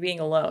me for like being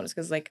alone,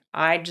 because like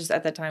I just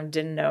at that time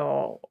didn't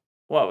know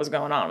what was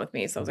going on with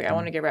me. So I was like, I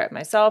want to Mhm. get right with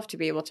myself to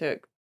be able to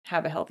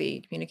have a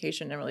healthy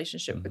communication and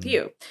relationship with Mhm.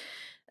 you.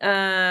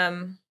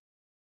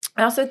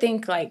 I also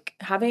think like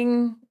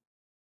having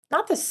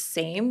not the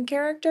same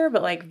character,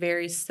 but like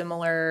very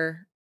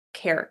similar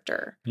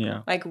character.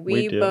 Yeah. Like We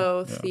we do.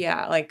 both,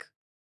 Yeah. like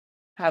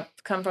have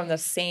come from the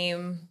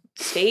same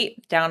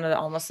state down to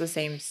almost the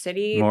same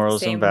city, the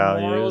Morals and same morals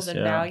values. and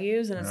Yeah.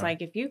 values. And it's Yeah.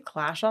 like, if you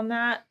clash on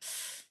that,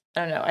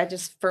 I don't know.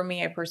 For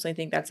me, I personally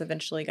think that's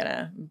eventually going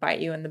to bite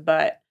you in the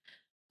butt.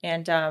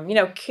 And,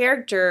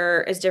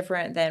 character is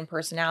different than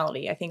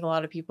personality. I think a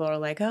lot of people are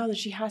like, oh,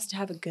 she has to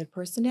have a good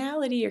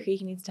personality or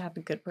he needs to have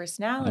a good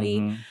personality.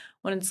 Mhm.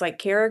 When it's like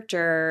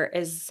character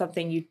is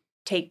something you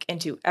take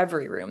into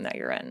every room that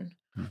you're in,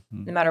 no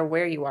Mhm. matter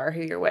where you are,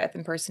 who you're with.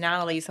 And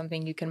personality is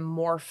something you can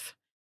morph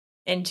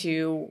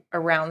into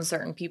around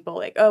certain people.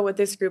 Like, oh, with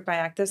this group, I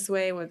act this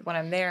way. When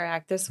I'm there, I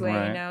act this way,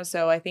 Right.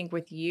 So I think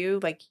with you,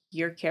 like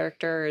your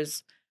character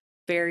is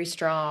very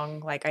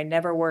strong. Like I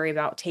never worry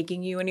about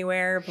taking you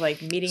anywhere,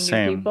 like meeting new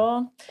Same.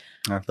 people.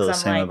 I feel Because the I'm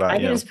same like, I about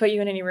can you. just put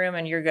you in any room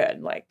and you're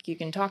good. Like you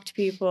can talk to I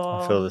feel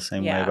people. the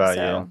same way Yeah. about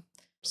you.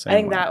 So I Same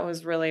think way. that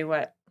was really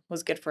what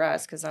was good for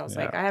us, because I was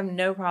like, Yeah. I have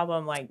no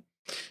problem like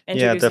Yeah. The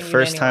introducing you to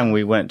first time anyone.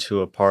 we went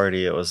to a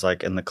party, it was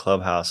like in the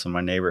clubhouse in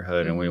my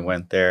neighborhood, and we Mhm.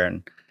 went there.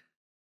 And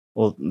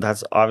well,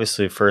 that's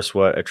obviously first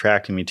what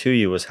attracted me to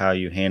you was how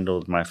you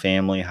handled my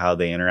family, how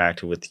they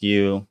interacted with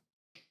you.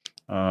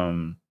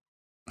 Um,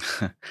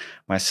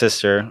 my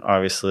sister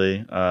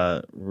obviously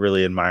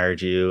really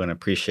admired you and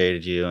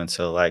appreciated you, and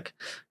so like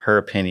her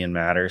opinion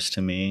matters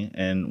to me.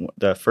 And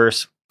the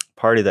first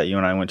party that you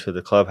and I went to,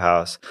 the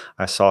clubhouse,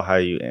 I saw how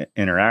you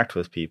interact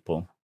with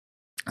people,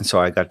 and so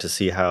I got to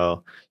see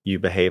how you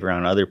behave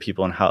around other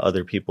people and how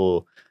other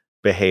people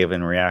behave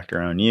and react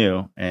around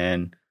you.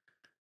 And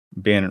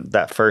being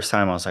that first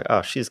time, I was like,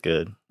 oh, she's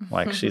good.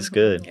 Like, she's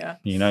good. Yeah.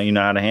 You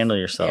know how to handle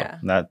yourself.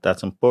 Yeah.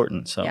 That's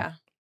important. So Yeah.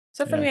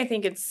 So for yeah. me, I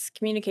think it's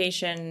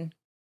communication,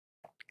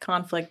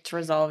 conflict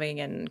resolving,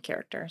 and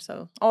character.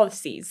 So all the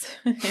C's.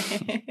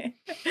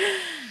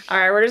 All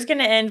right, we're just going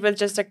to end with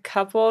just a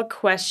couple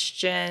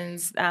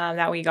questions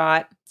that we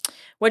got.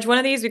 Which one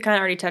of these we kind of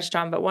already touched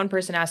on, but one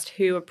person asked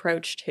who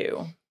approached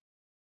who.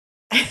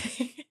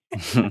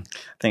 I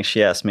think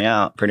she asked me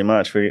out pretty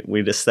much.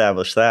 We'd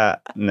established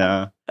that.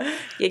 No.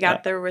 You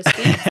got the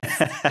receipts?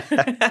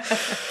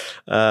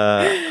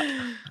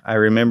 I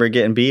remember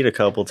getting beat a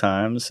couple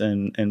times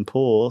in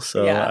pool,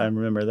 so Yeah. I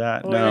remember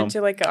that. We No. went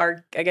to like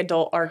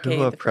adult arcade. Who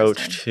the first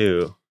approached time.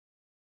 who?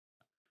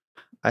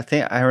 I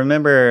think I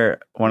remember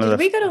one of the.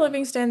 Did we go to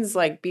Livingston's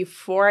like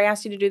before I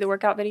asked you to do the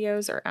workout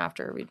videos or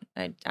after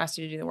I asked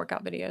you to do the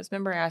workout videos?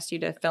 Remember I asked you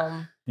to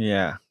film?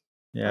 Yeah.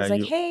 I was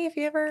like, hey, if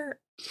you ever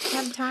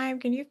have time,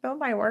 can you film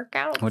my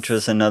workouts? Which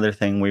was another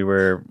thing, we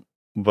were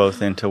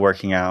both into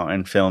working out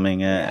and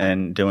filming it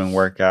and doing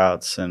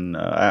workouts and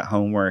at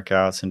home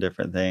workouts and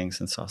different things.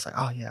 And so I was like,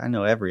 oh yeah, I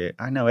know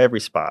every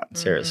spot in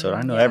Sarasota.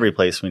 I know every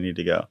place we need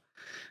to go.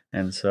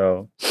 And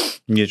so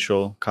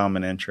mutual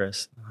common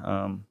interest.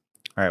 All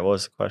right, what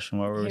was the question?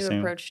 What were we saying? Who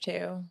approached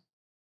who?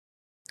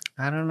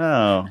 I don't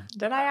know.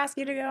 Did I ask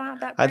you to go out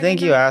that I think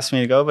you asked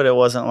me to go, but it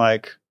wasn't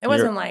like hey,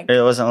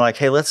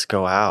 let's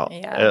go out.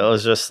 Yeah. It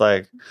was just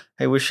like,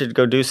 hey, we should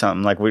go do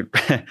something. Like we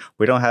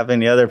don't have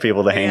any other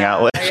people to hang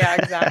out with. Yeah,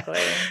 exactly.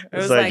 It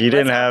was like you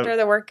didn't have after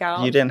the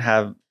workout. You didn't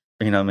have,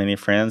 many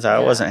friends. I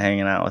wasn't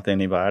hanging out with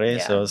anybody.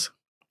 Yeah. So it was,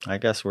 I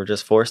guess we're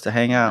just forced to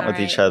hang out with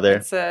each Right. other.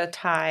 It's a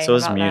tie. So it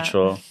was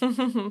mutual.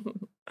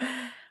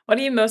 What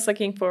are you most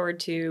looking forward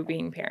to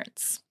being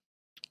parents?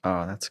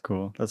 Oh, that's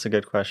cool. That's a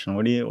good question.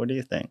 What do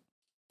you think?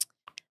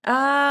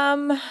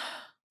 I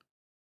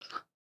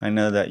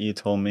know that you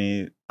told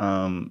me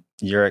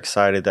you're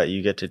excited that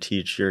you get to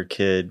teach your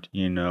kid,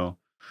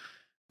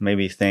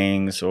 maybe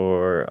things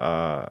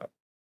or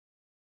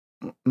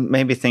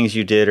maybe things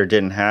you did or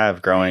didn't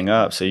have growing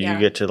up. So you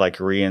get to like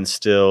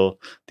reinstill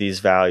these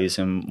values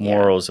and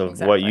morals of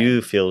what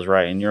you feel is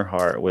right in your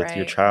heart with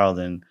your child.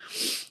 And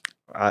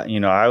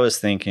I was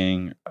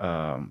thinking,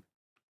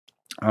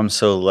 I'm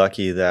so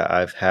lucky that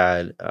I've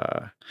had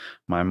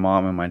my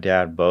mom and my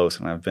dad both,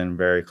 and I've been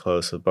very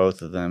close with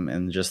both of them,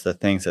 and just the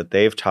things that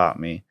they've taught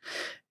me.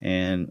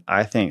 And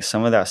I think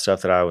some of that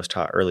stuff that I was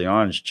taught early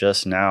on is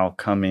just now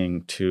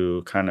coming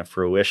to kind of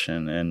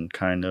fruition and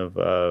kind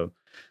of.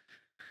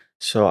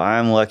 So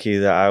I'm lucky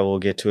that I will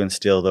get to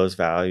instill those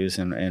values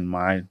in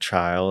my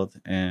child.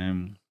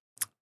 And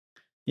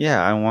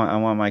yeah, I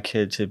want my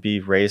kid to be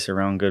raised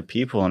around good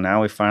people. And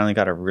now we finally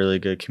got a really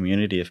good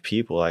community of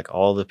people. Like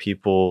all the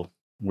people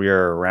we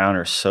are around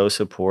are so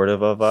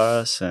supportive of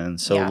us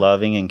and so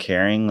loving and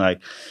caring.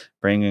 Like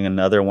bringing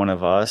another one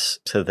of us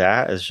to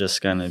that is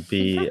just going to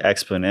be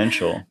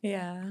exponential.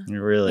 Yeah.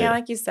 Really. Yeah,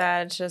 like you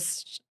said,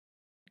 just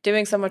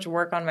doing so much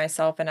work on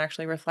myself and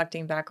actually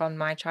reflecting back on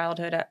my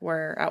childhood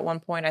where at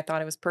one point I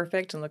thought it was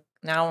perfect. And look,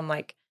 now I'm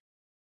like,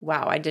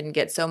 wow, I didn't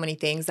get so many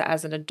things that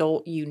as an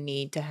adult you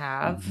need to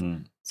have.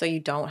 Mm-hmm. So you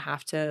don't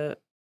have to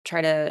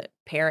try to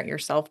parent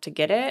yourself to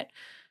get it.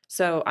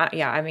 So I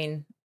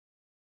think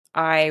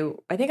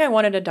I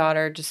wanted a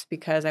daughter just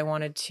because I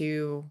wanted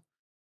to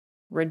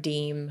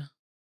redeem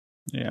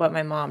what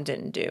my mom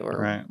didn't do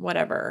or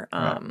whatever.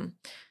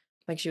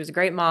 Like she was a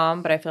great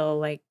mom, but I feel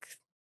like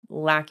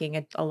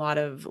lacking a lot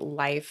of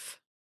life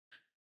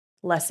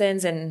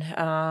lessons and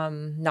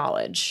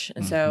knowledge.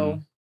 And so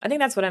I think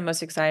that's what I'm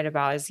most excited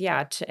about is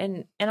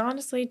and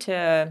honestly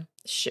to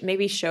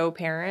maybe show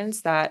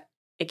parents that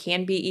it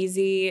can be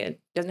easy. It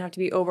doesn't have to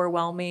be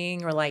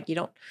overwhelming or like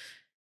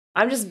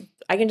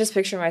I can just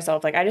picture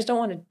myself like I just don't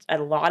want a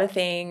lot of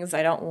things.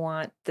 I don't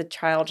want the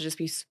child to just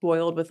be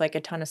spoiled with like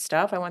a ton of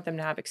stuff. I want them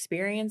to have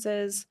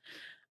experiences.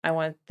 I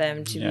want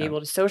them to be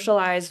able to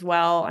socialize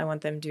well. I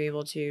want them to be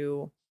able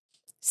to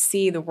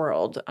see the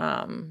world.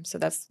 So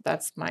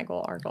that's my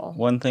goal, our goal.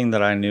 One thing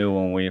that I knew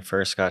when we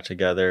first got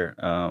together,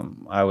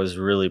 I was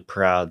really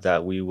proud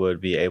that we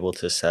would be able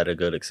to set a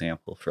good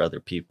example for other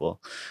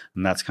people.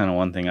 And that's kind of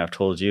one thing I've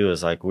told you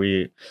is like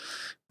we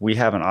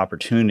have an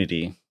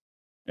opportunity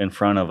in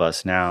front of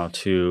us now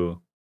to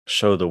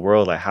show the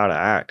world like how to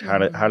act, how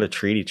to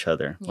treat each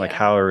other, like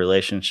how a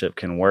relationship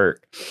can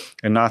work.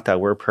 And not that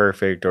we're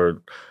perfect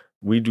or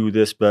we do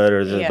this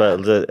better,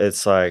 but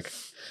it's like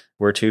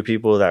we're two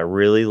people that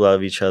really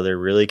love each other,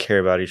 really care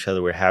about each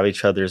other. We have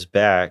each other's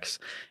backs.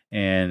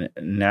 And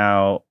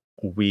now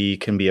we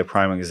can be a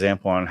prime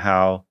example on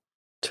how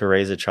to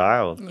raise a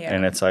child. Yeah.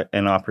 And it's like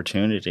an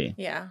opportunity.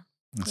 Yeah.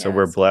 And so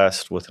we're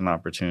blessed with an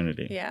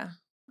opportunity. Yeah.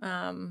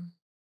 I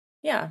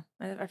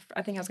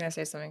think I was going to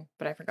say something,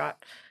 but I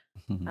forgot.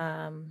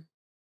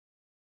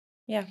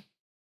 Yeah.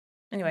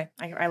 Anyway,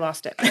 I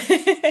lost it.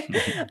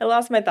 I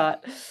lost my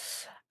thought.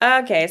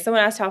 Okay,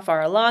 someone asked how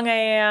far along I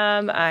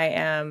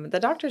am. The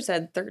doctor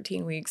said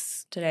 13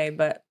 weeks today,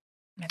 but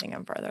I think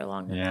I'm farther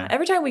along than that.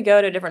 Every time we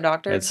go to a different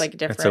doctor, it's like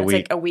different. It's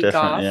like a week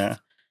off. Yeah.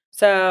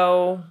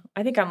 So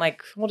I think I'm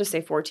like, we'll just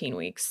say 14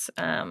 weeks.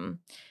 And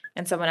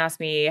someone asked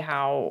me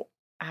how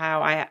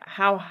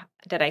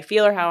did I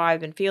feel or how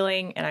I've been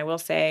feeling, and I will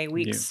say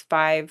weeks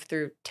 5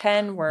 through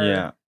 10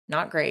 were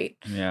not great.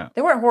 Yeah,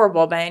 they weren't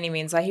horrible by any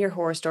means. I hear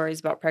horror stories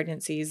about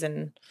pregnancies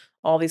and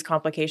all these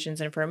complications,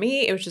 and for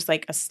me, it was just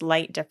like a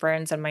slight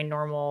difference in my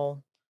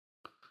normal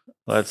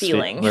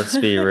feeling. Let's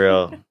be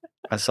real.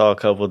 I saw a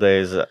couple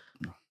days.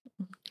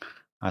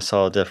 I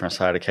saw a different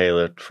side of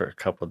Kayla for a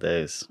couple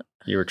days.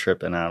 You were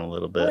tripping out a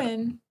little bit.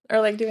 When? Or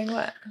like doing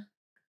what?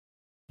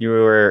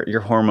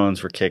 Your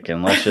hormones were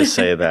kicking. Let's just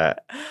say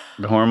that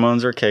the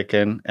hormones are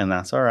kicking, and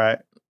that's all right.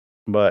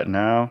 But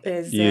now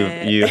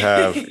you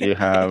have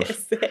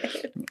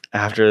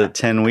after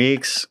 10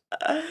 weeks,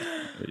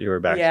 you were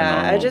back to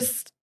normal. I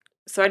just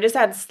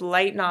had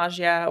slight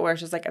nausea where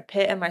it's just like a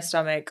pit in my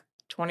stomach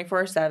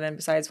 24/7.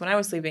 Besides, when I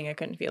was sleeping, I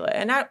couldn't feel it.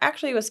 And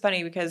actually, it was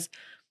funny because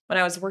when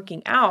I was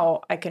working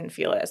out, I couldn't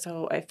feel it.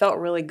 So I felt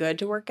really good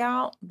to work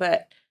out,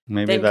 but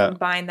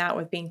combine that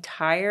with being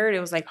tired, it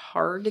was like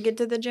hard to get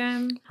to the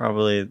gym.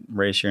 Probably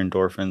raise your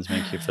endorphins,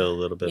 make you feel a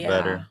little bit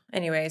better.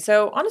 Anyway,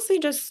 so honestly,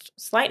 just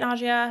slight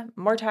nausea,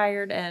 more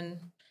tired, and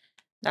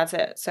that's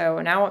it. So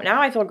now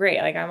I feel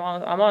great. Like I'm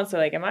honestly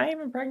like, am I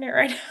even pregnant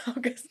right now?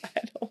 Because I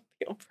don't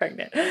feel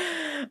pregnant.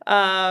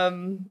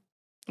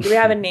 Do we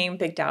have a name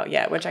picked out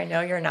yet? Which I know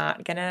you're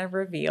not gonna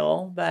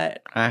reveal,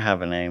 but I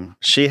have a name.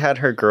 She had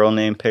her girl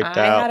name picked out.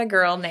 I had a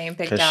girl name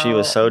picked out because she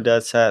was so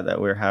dead set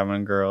that we were having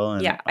a girl,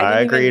 and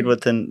I agreed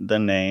with the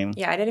name.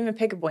 Yeah, I didn't even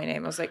pick a boy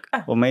name. I was like,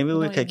 oh, well, maybe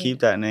we could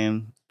keep that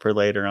name for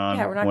later on.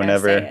 Yeah, we're not gonna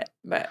say it,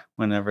 but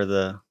whenever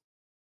the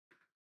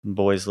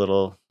boy's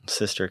little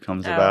sister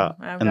comes about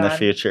in the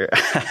future.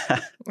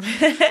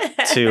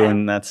 2,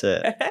 and that's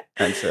it.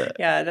 That's it.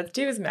 Yeah, that's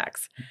 2 is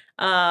max.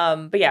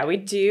 But yeah, we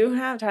do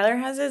have Tyler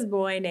has his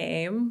boy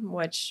name,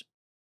 which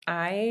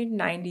I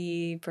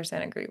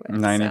 90% agree with.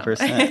 90%.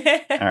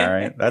 So. All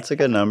right. That's a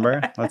good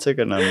number.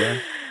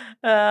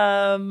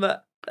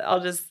 I'll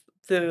just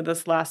do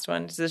this last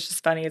one. It's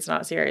just funny. It's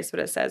not serious, but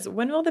it says,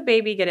 when will the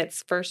baby get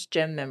its first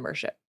gym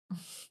membership?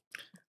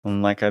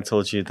 And like I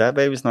told you, that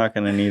baby's not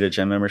going to need a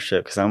gym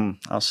membership because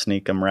I'll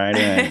sneak him right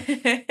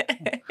in,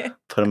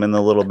 put him in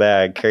the little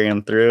bag, carry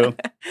him through,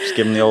 just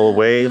give him the old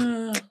wave.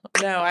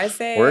 No, I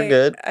say we're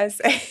good. I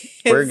say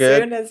we're as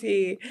good. soon as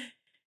he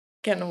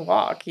can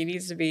walk, he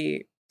needs to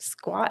be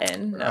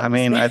squatting. No, I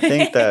mean, I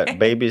think that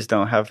babies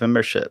don't have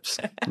memberships.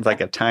 It's like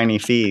a tiny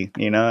fee,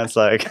 It's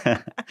like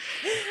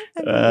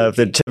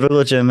the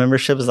typical gym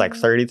membership is like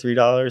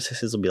 $33.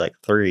 His will be like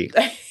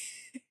 $3.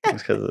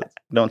 Because it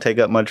don't take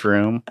up much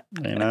room,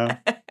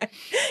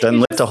 Doesn't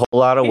lift a whole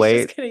lot of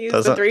weight. Just gonna use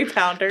the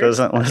 3-pounder.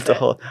 Doesn't lift a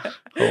whole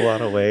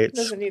lot of weights.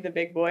 Doesn't need the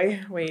big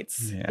boy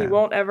weights. Yeah. He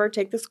won't ever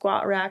take the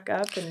squat rack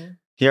up, and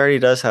he already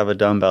does have a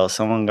dumbbell.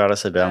 Someone got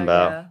us a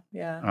dumbbell.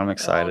 Yeah. I'm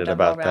excited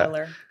about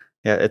that.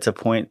 Yeah, it's a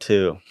 0.2.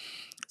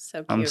 So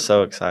cute. I'm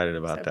so excited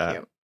about that.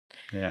 Cute.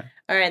 Yeah.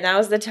 All right, that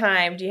was the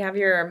time. Do you have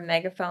your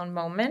megaphone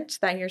moment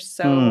that you're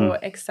so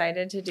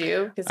excited to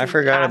do? I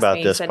forgot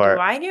about this part.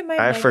 Do I get my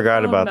I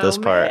forgot about moment? this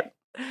part.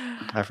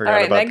 I forgot All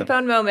right, about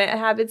megaphone moment.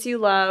 Habits you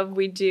love.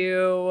 We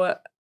do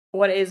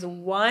what is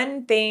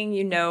one thing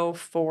you know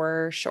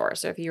for sure.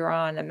 So if you were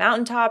on a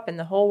mountaintop and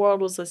the whole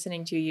world was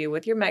listening to you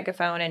with your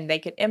megaphone and they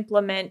could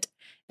implement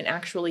and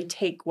actually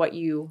take what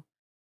you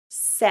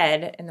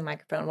said in the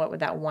microphone, what would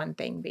that one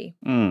thing be?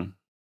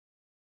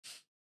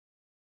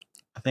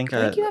 I think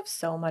you have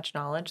so much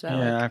knowledge, though.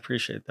 Yeah, I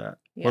appreciate that.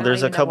 Well,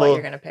 there's a couple. What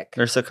you're gonna pick.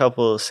 There's a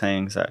couple of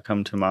sayings that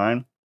come to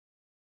mind.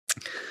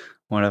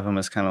 One of them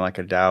is kind of like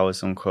a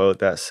Taoism quote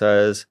that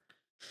says,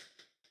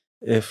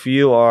 "If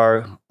you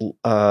are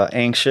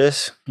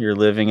anxious, you're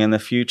living in the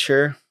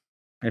future.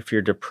 If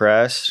you're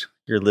depressed,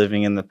 you're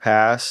living in the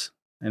past.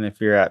 And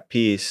if you're at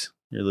peace,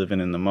 you're living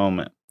in the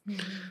moment." I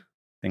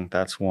think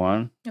that's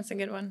one. That's a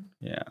good one.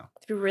 Yeah.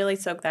 If you really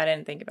soak that in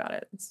and think about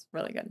it, it's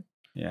really good.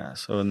 Yeah.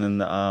 So and then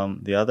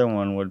the other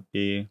one would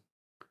be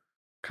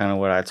kind of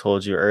what I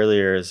told you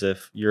earlier is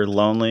if you're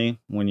lonely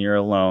when you're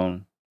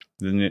alone,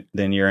 then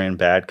you're in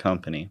bad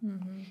company.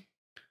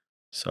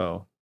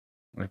 So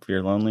if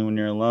you're lonely when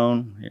you're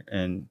alone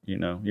and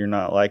you're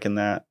not liking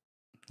that,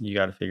 you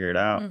got to figure it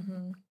out.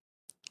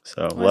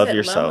 So love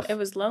yourself. It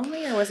was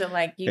lonely, or was it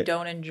like you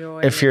don't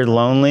enjoy? If you're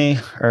lonely,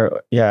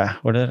 or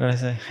what did I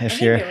say? I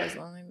think it was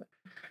lonely.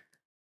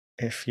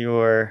 If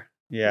you're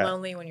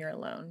lonely when you're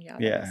alone,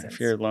 yeah. If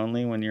you're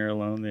lonely when you're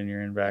alone, then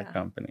you're in bad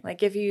company.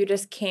 Like if you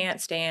just can't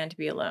stand to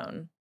be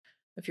alone.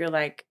 If you're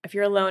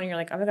alone and you're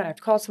like, oh my God, I have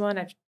to call someone.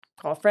 I have to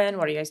call a friend.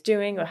 What are you guys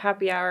doing? Go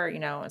happy hour.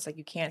 It's like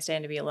you can't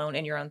stand to be alone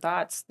in your own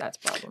thoughts. That's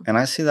a problem. And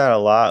I see that a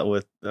lot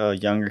with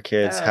younger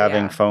kids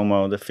having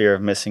FOMO, the fear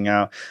of missing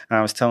out. And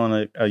I was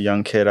telling a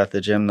young kid at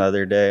the gym the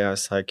other day, I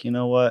was like, you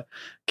know what?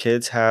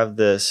 Kids have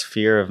this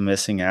fear of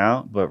missing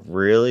out, but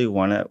really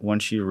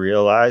once you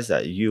realize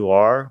that you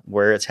are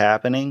where it's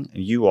happening,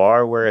 you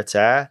are where it's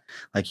at,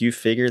 like you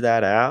figure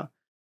that out,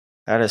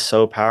 that is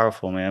so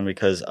powerful, man,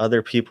 because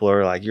other people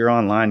are like, you're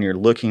online, you're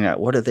looking at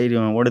what are they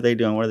doing? What are they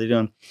doing? What are they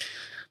doing?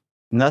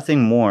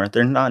 Nothing more.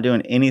 They're not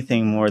doing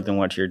anything more than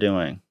what you're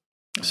doing.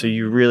 So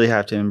you really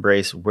have to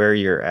embrace where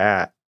you're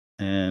at.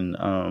 And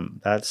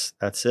that's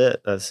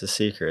it. That's the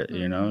secret,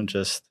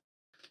 just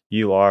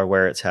you are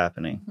where it's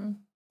happening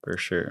for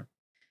sure.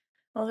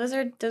 Well, those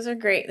are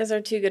great. Those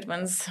are two good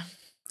ones.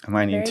 I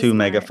might need two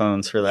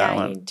megaphones for that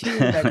one. You need two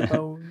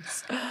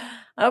megaphones.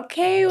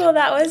 Okay, well,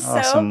 that was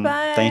awesome. So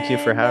fun. Thank you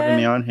for having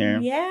me on here.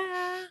 Yeah.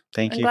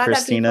 Thank you,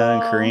 Christina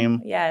and Kareem.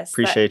 Yes.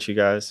 Appreciate you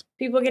guys.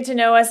 People get to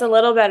know us a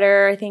little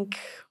better. I think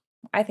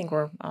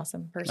we're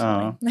awesome,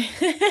 personally.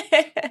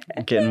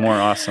 Getting more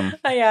awesome.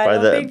 Yeah, I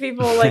don't think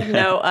people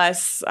know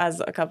us as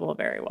a couple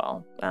very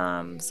well.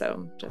 Well,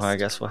 I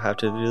guess we'll have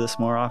to do this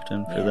more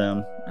often for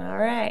them. All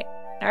right,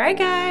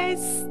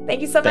 guys.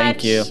 Thank you so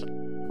much. Thank you.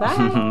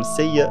 Bye.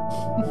 See ya.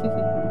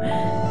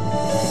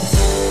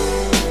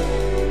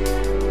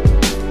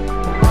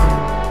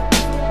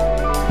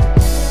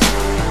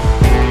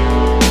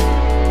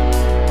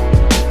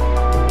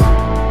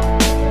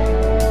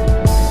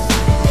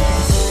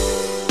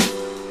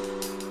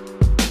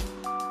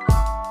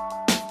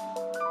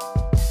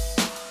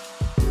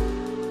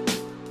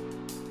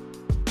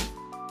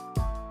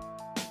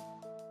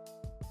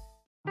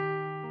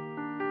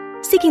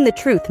 Seeking the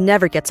truth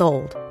never gets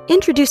old.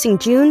 Introducing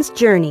June's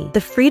Journey, the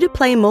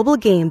free-to-play mobile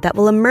game that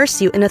will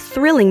immerse you in a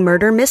thrilling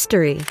murder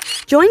mystery.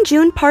 Join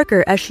June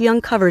Parker as she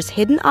uncovers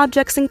hidden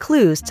objects and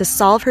clues to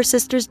solve her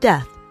sister's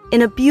death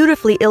in a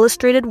beautifully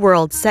illustrated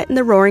world set in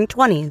the Roaring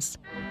 '20s.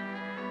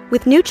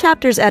 With new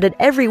chapters added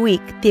every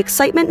week, the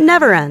excitement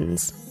never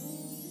ends.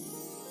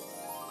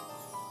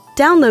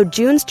 Download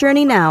June's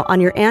Journey now on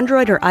your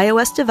Android or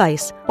iOS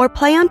device, or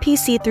play on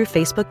PC through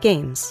Facebook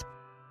Games.